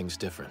everything's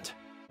different.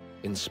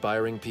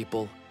 Inspiring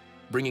people,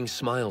 bringing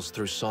smiles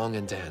through song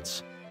and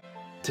dance.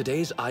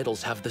 Today's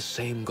idols have the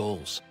same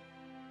goals.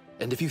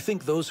 And if you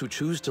think those who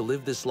choose to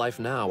live this life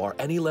now are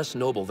any less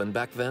noble than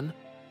back then,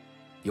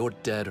 you're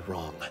dead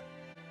wrong.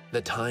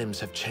 The times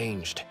have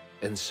changed,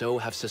 and so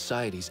have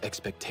society's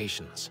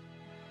expectations.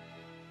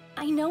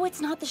 I know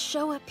it's not the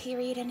Showa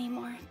period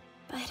anymore,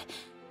 but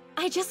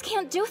I just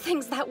can't do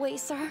things that way,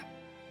 sir.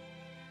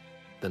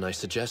 Then I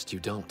suggest you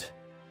don't.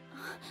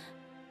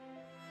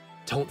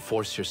 Don't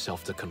force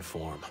yourself to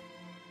conform.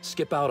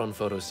 Skip out on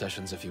photo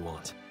sessions if you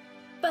want.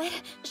 But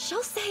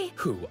she'll say...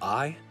 Who,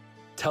 I?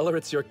 Tell her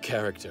it's your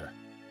character.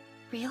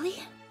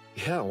 Really?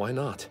 Yeah, why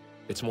not?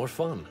 It's more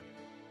fun.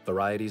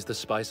 Variety's the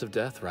spice of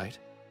death, right?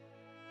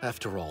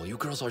 After all, you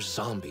girls are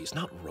zombies,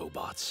 not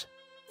robots.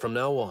 From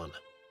now on,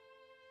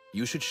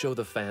 you should show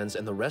the fans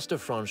and the rest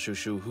of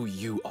Franshushu who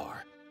you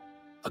are.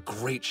 A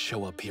great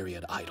Showa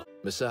period idol.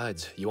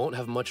 Besides, you won't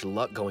have much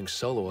luck going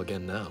solo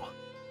again now.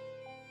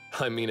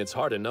 I mean, it's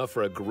hard enough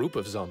for a group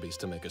of zombies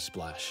to make a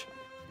splash.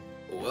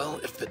 Well,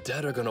 if the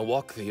dead are gonna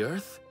walk the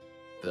earth,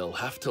 they'll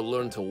have to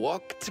learn to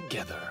walk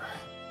together.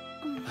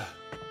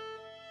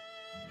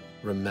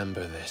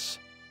 Remember this.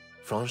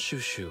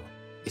 Franshushu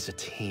is a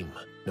team,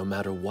 no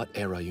matter what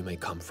era you may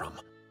come from.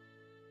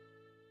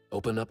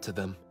 Open up to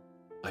them.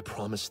 I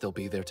promise they'll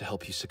be there to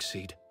help you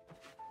succeed.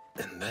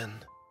 And then,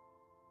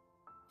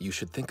 you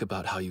should think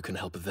about how you can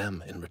help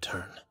them in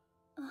return.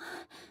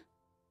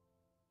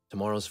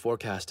 Tomorrow's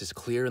forecast is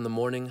clear in the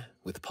morning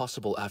with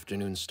possible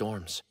afternoon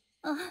storms.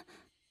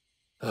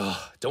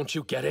 Don't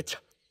you get it?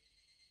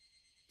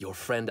 Your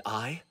friend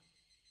I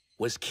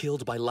was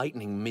killed by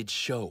lightning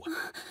mid-show.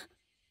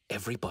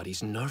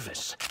 Everybody's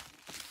nervous.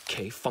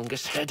 Okay,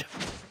 fungus head?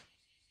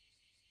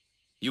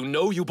 You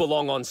know you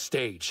belong on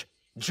stage.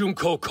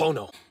 Junko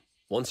Kono.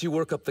 Once you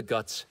work up the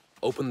guts,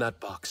 open that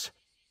box.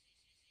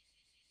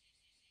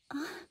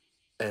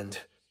 And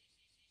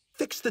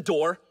fix the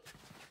door.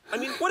 I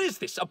mean, what is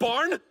this, a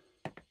barn?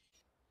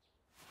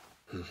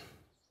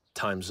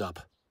 Time's up.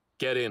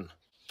 Get in.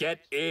 Get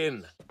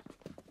in.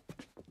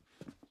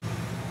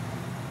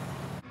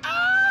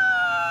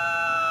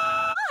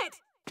 What?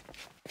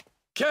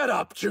 Get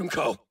up,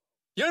 Junko.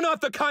 You're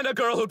not the kind of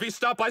girl who'd be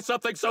stopped by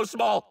something so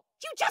small.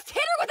 You just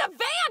hit her with a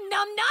van,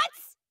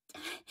 numbnuts!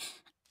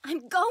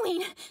 I'm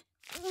going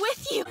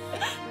with you.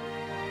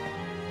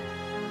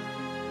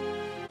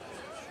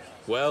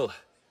 Well,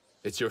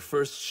 it's your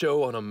first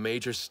show on a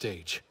major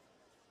stage.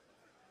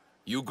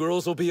 You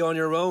girls will be on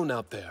your own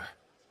out there.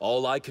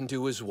 All I can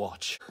do is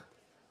watch.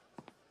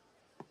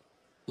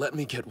 Let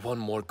me get one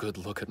more good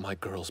look at my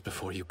girls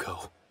before you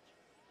go.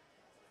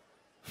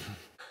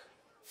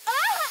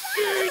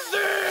 Eat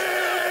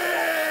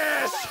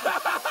this!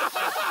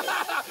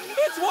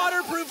 It's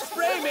waterproof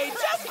spray made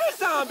just for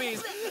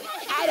zombies.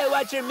 I don't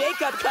want your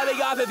makeup coming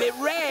off if it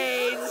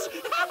rains.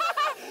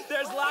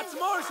 There's lots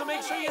more, so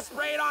make sure you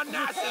spray it on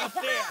nice and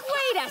thick.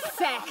 Wait a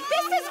sec!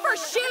 This is for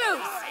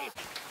shoes!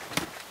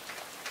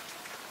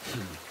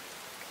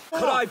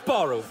 Could I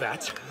borrow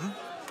that?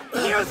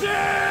 Music!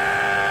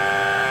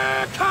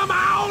 Come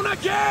on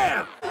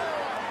again!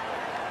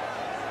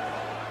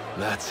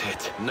 That's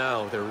it.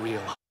 Now they're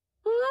real.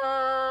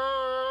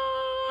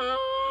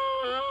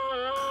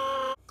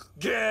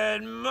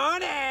 Good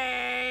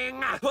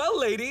morning! Well,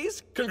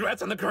 ladies,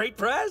 congrats on the great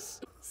press.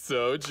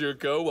 So,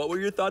 Junko, what were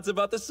your thoughts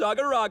about the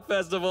Saga Rock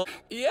Festival?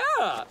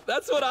 Yeah,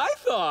 that's what I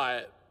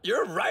thought.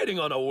 You're riding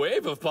on a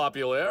wave of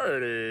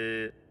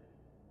popularity.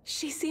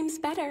 She seems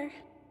better.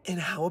 And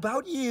how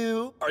about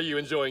you? Are you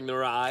enjoying the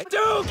ride?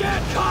 Do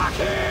get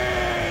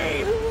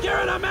cocky! You're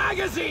in a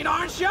magazine,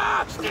 aren't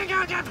ya? Stick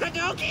out that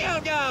Pinocchio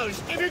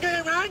nose if you're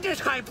gonna ride this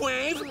hype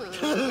wave.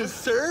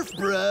 Surf,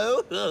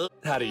 bro.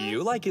 How do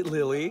you like it,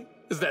 Lily?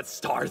 Is that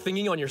star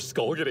thingy on your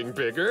skull getting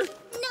bigger?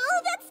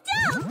 No, that's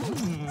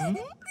dumb.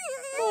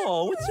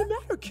 Oh, what's the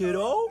matter,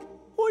 kiddo?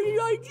 What did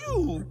I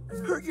do?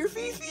 Hurt your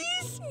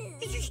feces?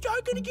 Is your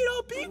star gonna get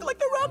all big like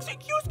the rocks in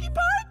Kioski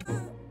Park?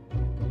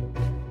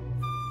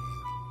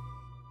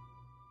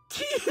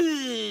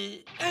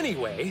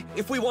 Anyway,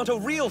 if we want a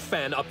real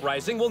fan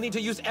uprising, we'll need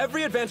to use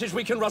every advantage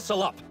we can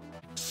rustle up.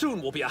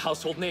 Soon we'll be a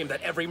household name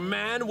that every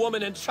man,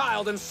 woman, and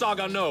child in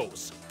Saga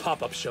knows.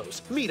 Pop-up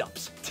shows,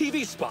 meetups,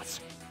 TV spots.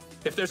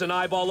 If there's an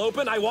eyeball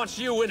open, I want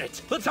you in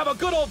it. Let's have a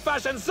good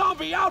old-fashioned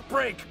zombie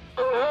outbreak!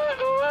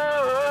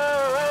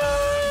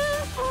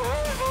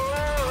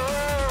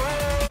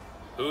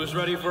 Who's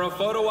ready for a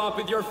photo op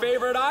with your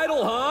favorite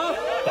idol, huh?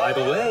 By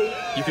the way,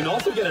 you can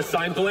also get a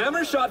signed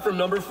glamour shot from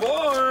number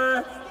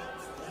 4.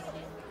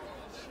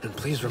 And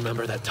please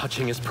remember that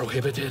touching is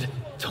prohibited.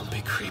 Don't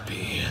be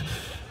creepy.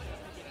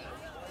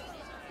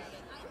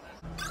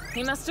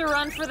 He must have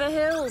run for the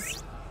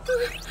hills.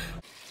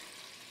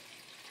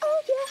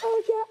 Oh yeah,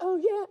 oh yeah, oh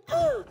yeah,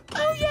 oh,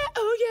 oh yeah,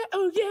 oh yeah,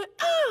 oh yeah,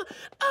 oh,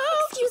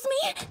 oh. Excuse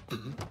me?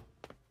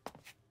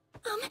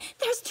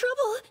 There's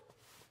trouble.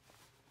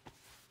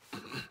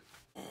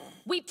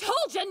 We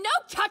told you no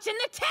touching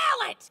the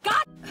talent!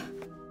 God!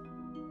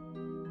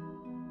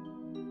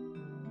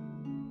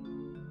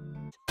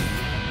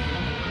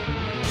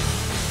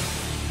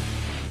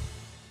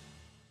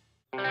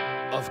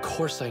 Of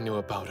course I knew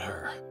about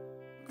her.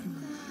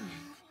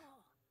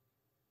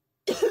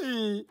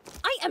 I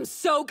am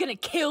so gonna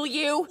kill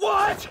you!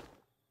 What?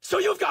 So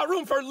you've got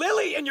room for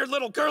Lily in your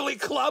little girly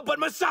club, but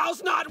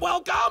Masao's not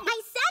welcome?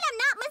 I said I'm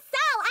not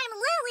Masao, I'm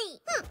Lily.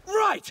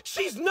 Right!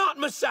 She's not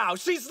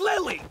Masao, she's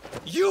Lily!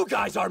 You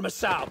guys are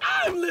Masao,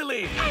 I'm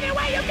Lily!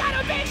 Anyway, you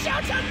got a big show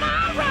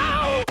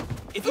tomorrow!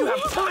 If you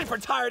have time for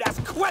tired-ass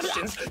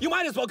questions, you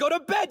might as well go to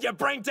bed, you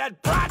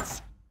brain-dead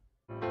brats!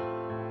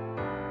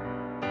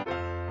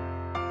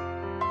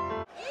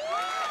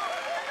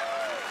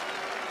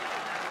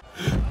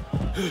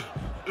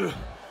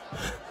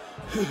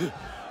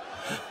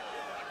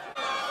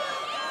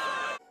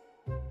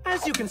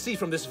 As you can see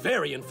from this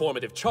very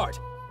informative chart,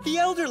 the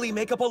elderly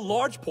make up a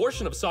large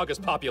portion of Saga's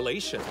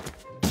population.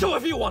 So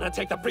if you want to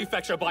take the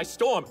prefecture by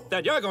storm,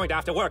 then you're going to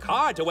have to work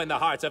hard to win the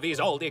hearts of these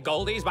oldie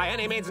goldies by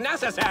any means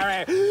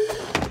necessary.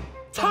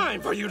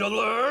 Time for you to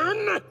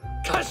learn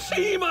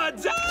Kashima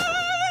dance!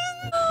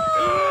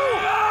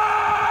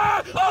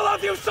 All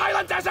of you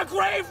silent as a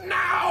grave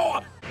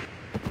now!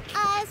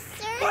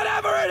 Sir?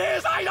 Whatever it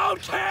is, I don't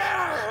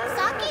care!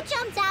 Saki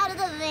jumped out of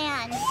the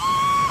van.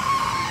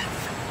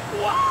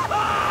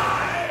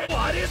 Why?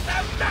 What is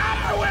the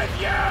matter with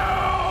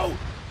you?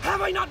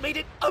 Have I not made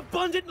it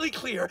abundantly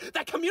clear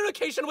that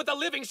communication with the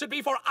living should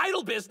be for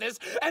idle business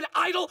and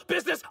idle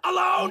business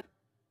alone?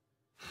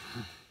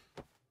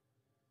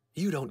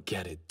 You don't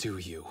get it, do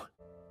you?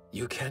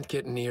 You can't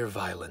get near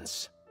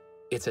violence.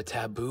 It's a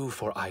taboo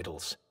for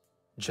idols.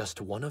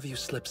 Just one of you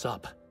slips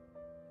up,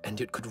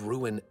 and it could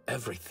ruin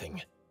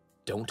everything.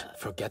 Don't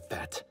forget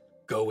that.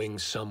 Going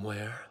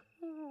somewhere?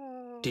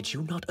 Did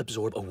you not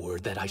absorb a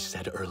word that I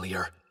said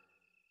earlier?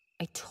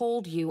 I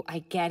told you I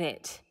get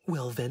it.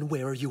 Well then,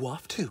 where are you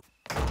off to?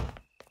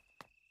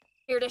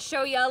 Here to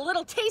show you a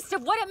little taste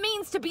of what it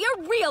means to be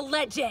a real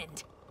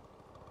legend!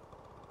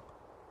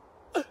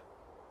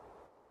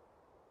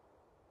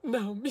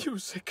 Now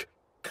music.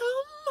 Come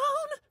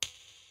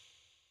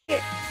on.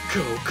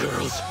 Go,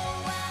 girls.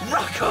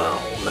 Rock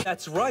on!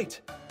 That's right.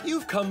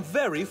 You've come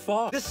very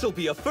far. This'll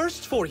be a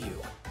first for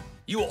you.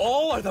 You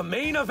all are the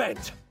main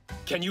event.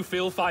 Can you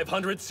fill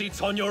 500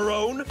 seats on your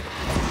own?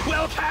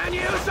 Well, can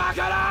you,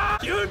 Sakura?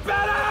 You'd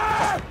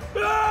better!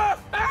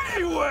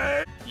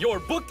 Anyway, you're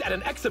booked at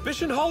an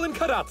exhibition hall in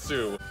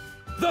Karatsu.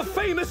 The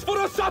famous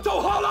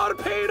Furusato Hall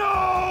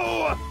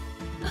Arpino!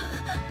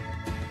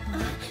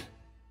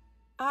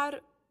 Arpino?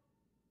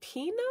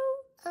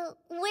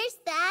 Where's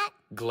that?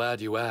 Glad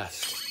you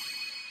asked.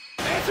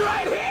 It's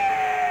right here!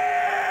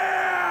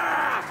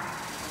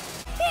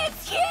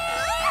 It's huge!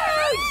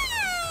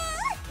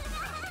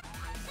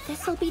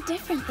 This'll be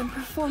different than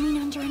performing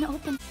under an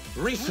open...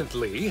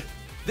 Recently,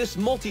 this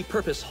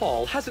multi-purpose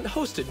hall hasn't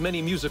hosted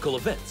many musical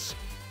events.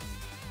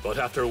 But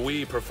after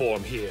we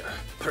perform here,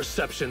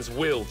 perceptions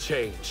will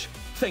change.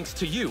 Thanks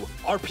to you,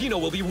 Arpino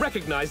will be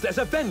recognized as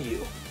a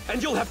venue,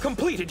 and you'll have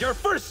completed your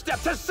first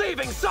step to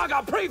saving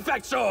Saga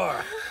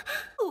Prefecture!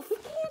 You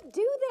can't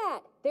do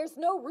that! There's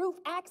no roof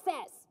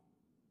access!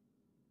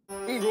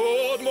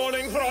 Good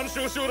morning,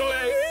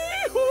 Franchouchourle!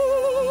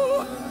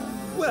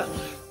 Well,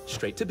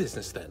 straight to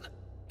business then.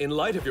 In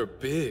light of your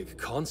big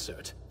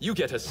concert, you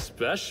get a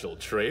special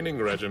training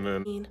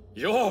regimen.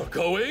 You're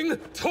going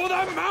to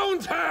the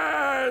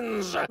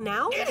mountains!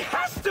 Now? It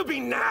has to be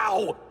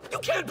now! You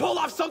can't pull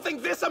off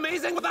something this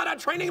amazing without a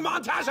training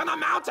montage in the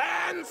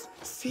mountains!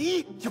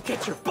 See? You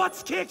get your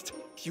butts kicked,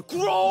 you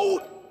grow,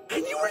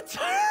 and you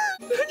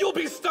return! And you'll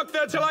be stuck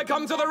there till I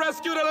come to the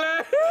rescue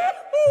to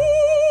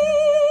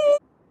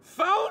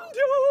Found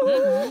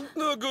you!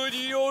 The good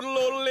yodel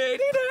old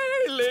lady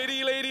day, lady.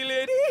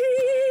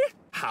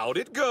 How'd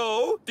it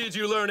go? Did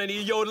you learn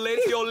any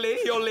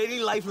yodel-lady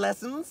life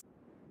lessons?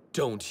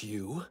 Don't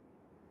you?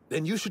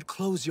 Then you should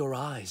close your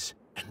eyes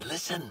and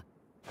listen.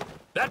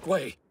 That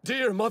way,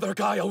 dear Mother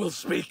Gaia will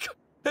speak.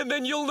 And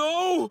then you'll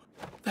know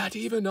that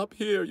even up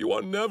here, you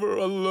are never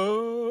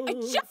alone.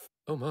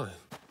 Oh my.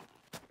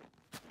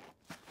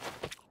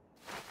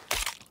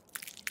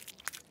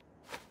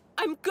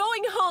 I'm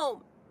going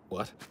home!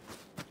 What?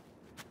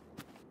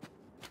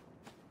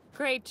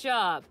 Great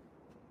job.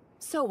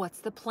 So what's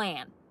the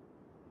plan?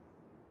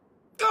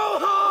 Go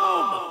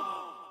home!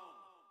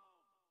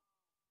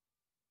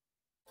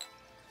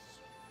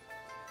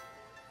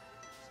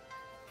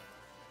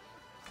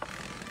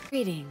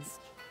 Greetings,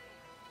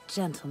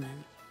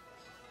 gentlemen.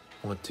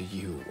 What do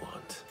you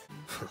want?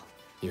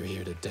 You're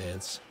here to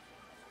dance?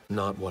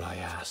 Not what I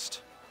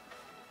asked.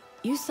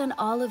 You sent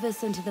all of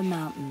us into the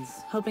mountains,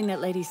 hoping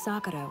that Lady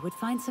Sakura would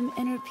find some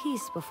inner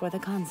peace before the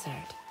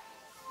concert.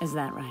 Is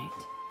that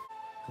right?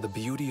 The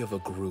beauty of a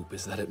group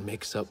is that it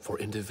makes up for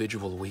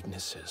individual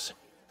weaknesses,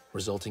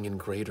 resulting in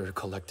greater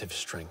collective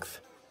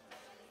strength.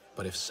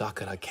 But if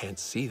Sakura can't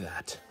see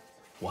that,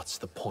 what's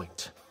the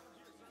point?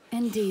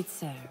 Indeed,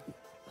 sir.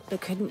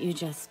 But couldn't you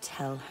just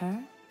tell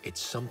her? It's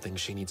something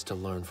she needs to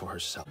learn for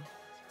herself.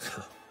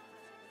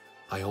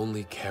 I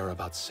only care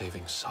about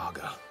saving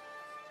Saga.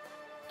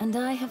 And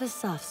I have a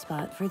soft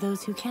spot for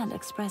those who can't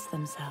express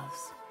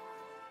themselves.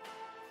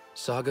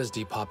 Saga's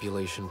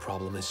depopulation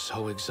problem is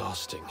so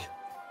exhausting.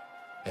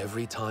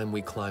 Every time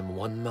we climb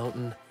one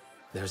mountain,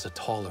 there's a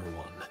taller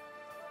one.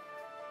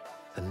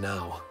 And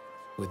now,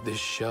 with this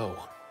show,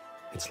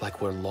 it's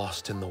like we're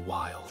lost in the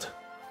wild.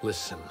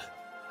 Listen,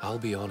 I'll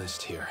be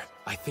honest here.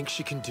 I think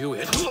she can do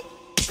it.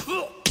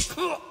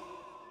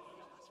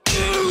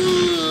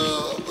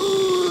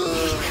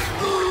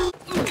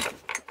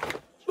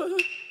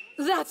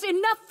 That's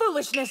enough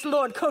foolishness,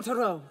 Lord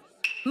Kotaro.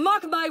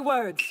 Mark my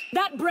words,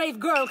 that brave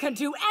girl can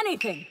do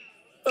anything.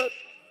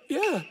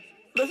 Yeah,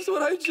 that's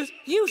what I just...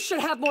 You should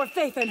have more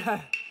faith in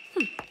her.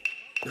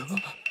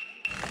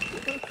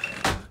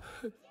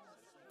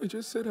 I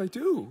just said I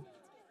do.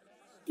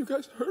 You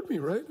guys heard me,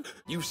 right?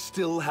 You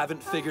still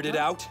haven't figured it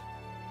out?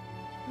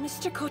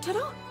 Mr.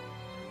 Kotaro?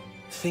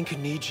 Think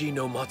Niji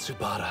no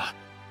Matsubara,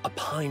 a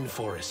pine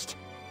forest.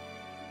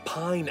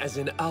 Pine as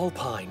in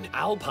alpine,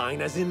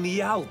 alpine as in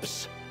the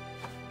Alps.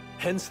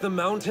 Hence the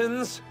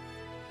mountains.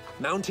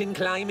 Mountain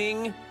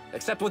climbing,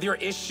 except with your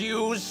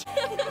issues.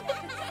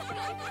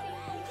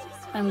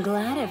 I'm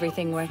glad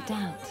everything worked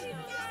out.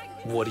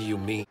 What do you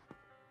mean?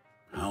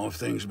 How have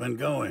things been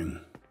going?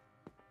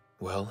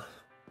 Well,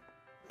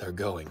 they're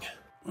going.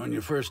 When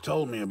you first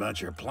told me about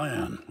your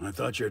plan, I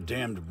thought your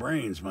damned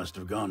brains must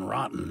have gone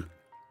rotten.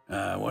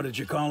 What did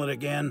you call it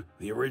again?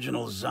 The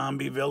original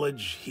zombie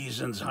village,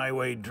 Heezen's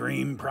Highway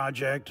Dream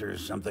Project, or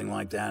something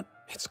like that?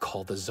 It's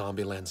called the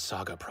Zombieland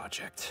Saga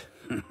Project.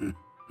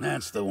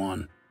 That's the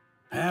one.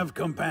 Have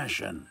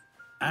compassion.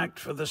 Act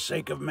for the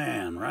sake of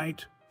man,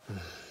 right?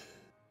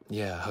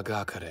 Yeah,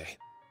 Hagakure.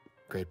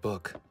 Great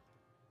book.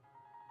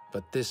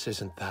 But this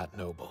isn't that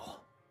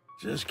noble.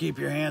 Just keep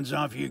your hands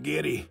off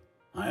Yugiri.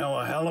 I owe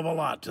a hell of a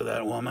lot to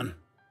that woman.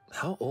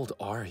 How old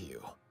are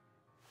you?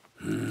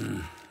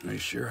 We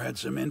sure had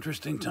some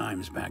interesting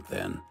times back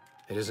then.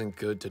 It isn't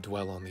good to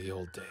dwell on the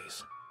old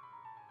days.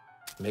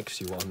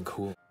 Makes you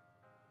uncool.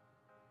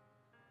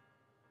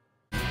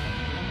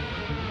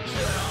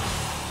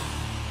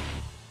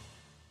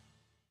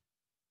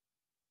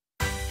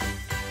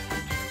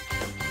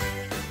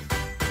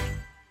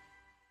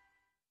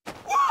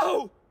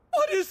 Whoa!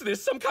 What is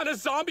this, some kind of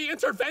zombie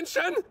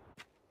intervention?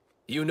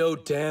 You know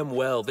damn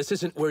well this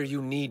isn't where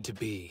you need to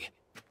be.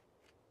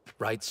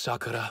 Right,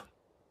 Sakura?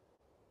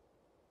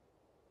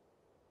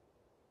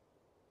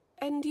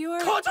 And you're...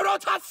 Kotaro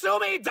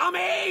Tatsumi,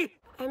 dummy!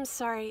 I'm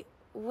sorry,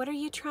 what are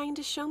you trying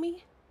to show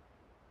me?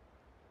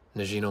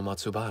 Nijino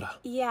Matsubara.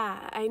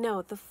 Yeah, I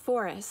know, the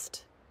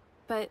forest.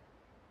 But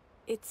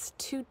it's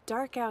too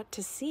dark out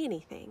to see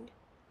anything.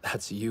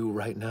 That's you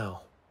right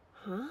now.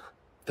 Huh?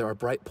 There are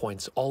bright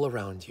points all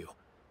around you.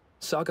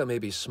 Saga may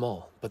be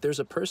small, but there's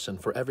a person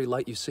for every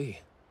light you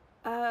see.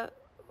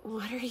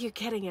 What are you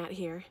getting at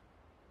here?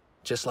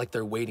 Just like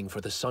they're waiting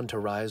for the sun to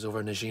rise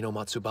over Nijino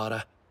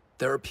Matsubara,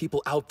 there are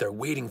people out there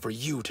waiting for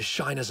you to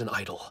shine as an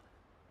idol.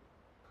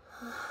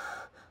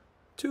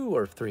 2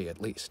 or 3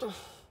 at least.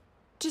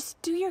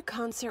 Just do your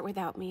concert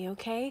without me,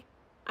 okay?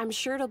 I'm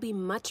sure it'll be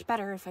much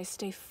better if I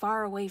stay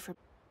far away from...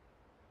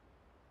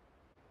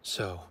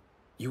 So,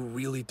 you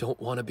really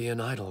don't want to be an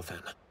idol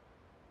then?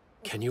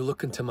 Can you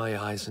look into my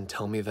eyes and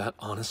tell me that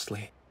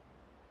honestly?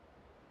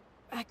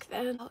 Back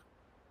then...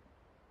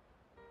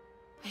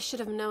 I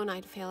should have known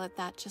I'd fail at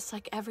that just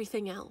like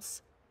everything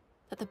else.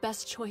 That the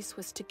best choice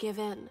was to give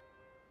in.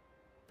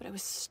 But I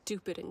was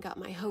stupid and got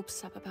my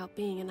hopes up about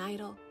being an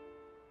idol.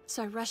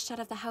 So I rushed out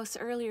of the house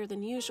earlier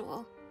than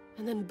usual.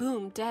 And then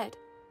boom, dead.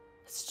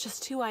 That's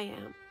just who I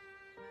am.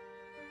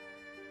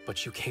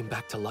 But you came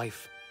back to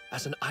life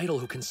as an idol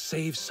who can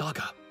save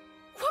Saga.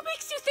 What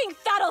makes you think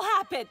that'll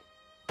happen?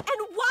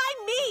 And why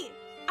me?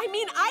 I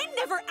mean, I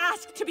never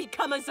asked to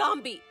become a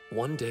zombie.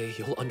 One day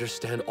you'll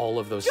understand all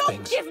of those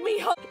things. Don't give me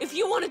hope. If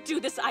you want to do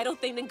this idol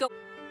thing, then go.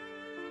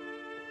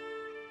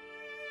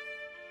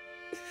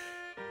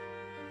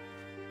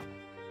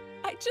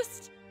 I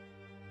just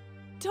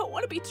don't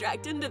want to be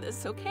dragged into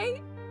this,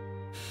 okay?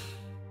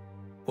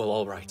 Well,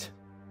 all right.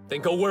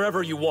 Then go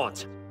wherever you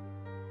want.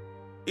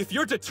 If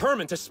you're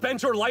determined to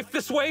spend your life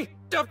this way,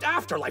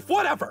 afterlife,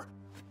 whatever,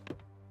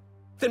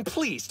 then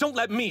please don't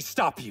let me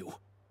stop you.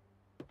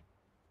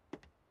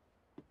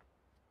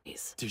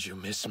 Did you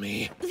miss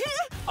me?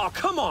 Oh,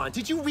 come on!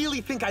 Did you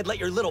really think I'd let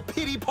your little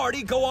pity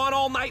party go on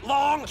all night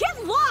long?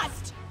 Get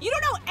lost! You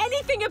don't know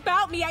anything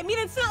about me. I mean,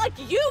 it's not like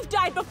you've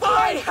died before.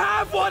 I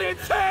have what it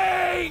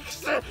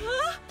takes! Huh?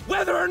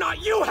 Whether or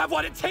not you have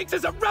what it takes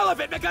is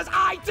irrelevant because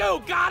I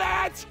do,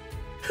 got it?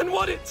 And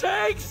what it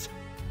takes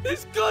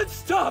is good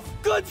stuff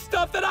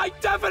that I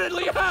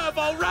definitely have,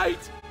 all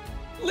right?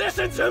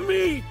 Listen to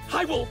me!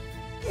 I will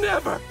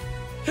never,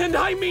 and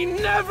I mean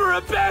never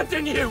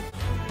abandon you!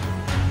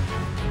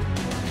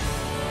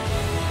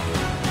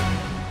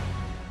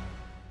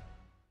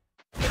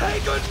 Hey,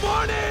 good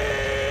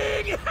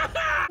morning!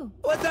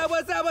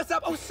 What's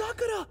up? Oh,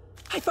 Sakura!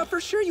 I thought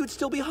for sure you'd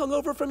still be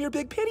hungover from your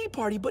big pity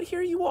party, but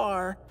here you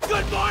are.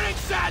 Good morning,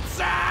 sad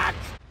sack!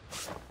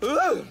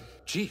 Ugh.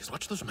 Jeez,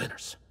 watch those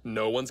manners.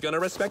 No one's gonna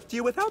respect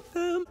you without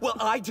them. Well,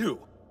 I do.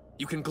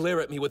 You can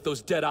glare at me with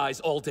those dead eyes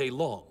all day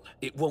long.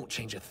 It won't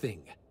change a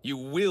thing. You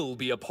will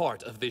be a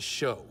part of this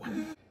show.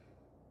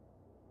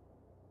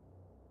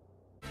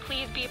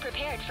 Please be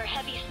prepared for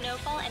heavy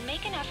snowfall and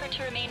make an effort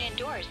to remain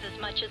indoors as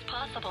much as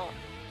possible.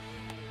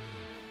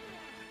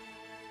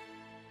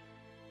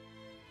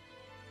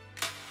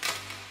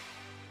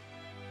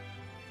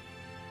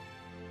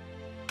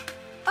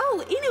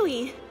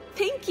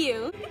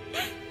 you.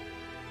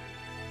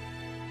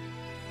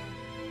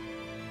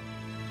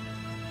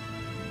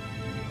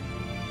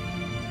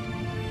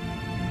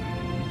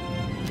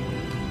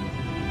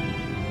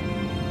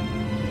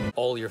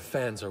 All your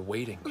fans are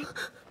waiting.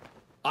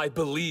 I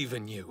believe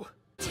in you.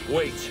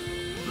 Wait.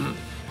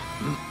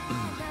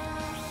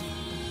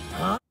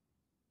 Huh?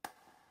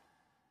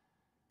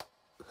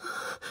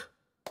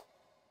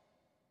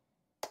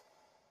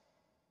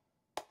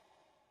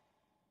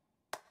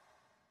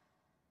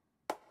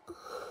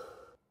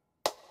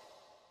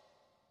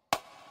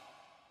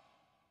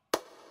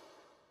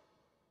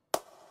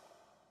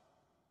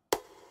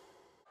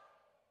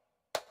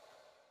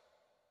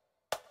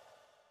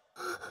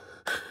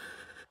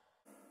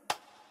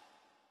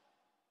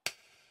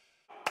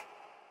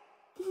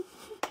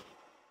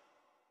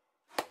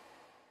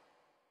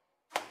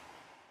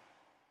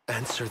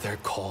 Answer their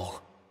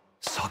call,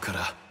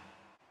 Sakura.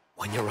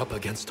 When you're up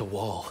against a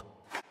wall,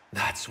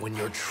 that's when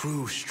your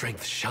true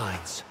strength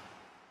shines.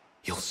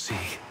 You'll see.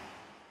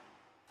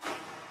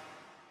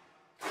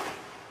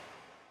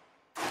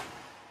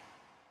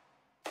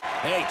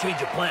 Hey,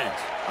 change of plans.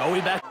 Are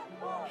we back?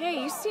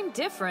 Hey, you seem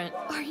different.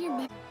 Are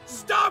you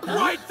Stop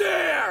right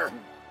there!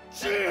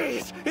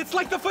 Jeez, it's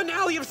like the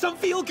finale of some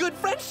feel-good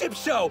friendship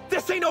show.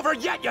 This ain't over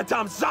yet, you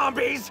dumb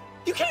zombies!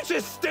 You can't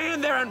just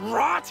stand there and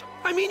rot!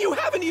 I mean, you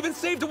haven't even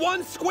saved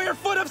 1 square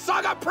foot of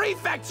Saga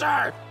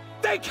Prefecture!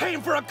 They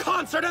came for a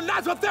concert and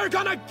that's what they're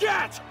gonna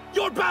get!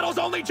 Your battle's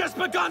only just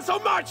begun, so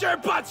march your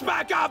butts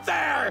back out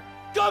there!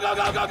 Go, go,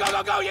 go, go, go,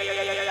 go, go! Yeah, yeah,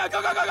 yeah, yeah, yeah!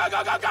 Go, go, go, go,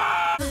 go, go,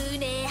 go!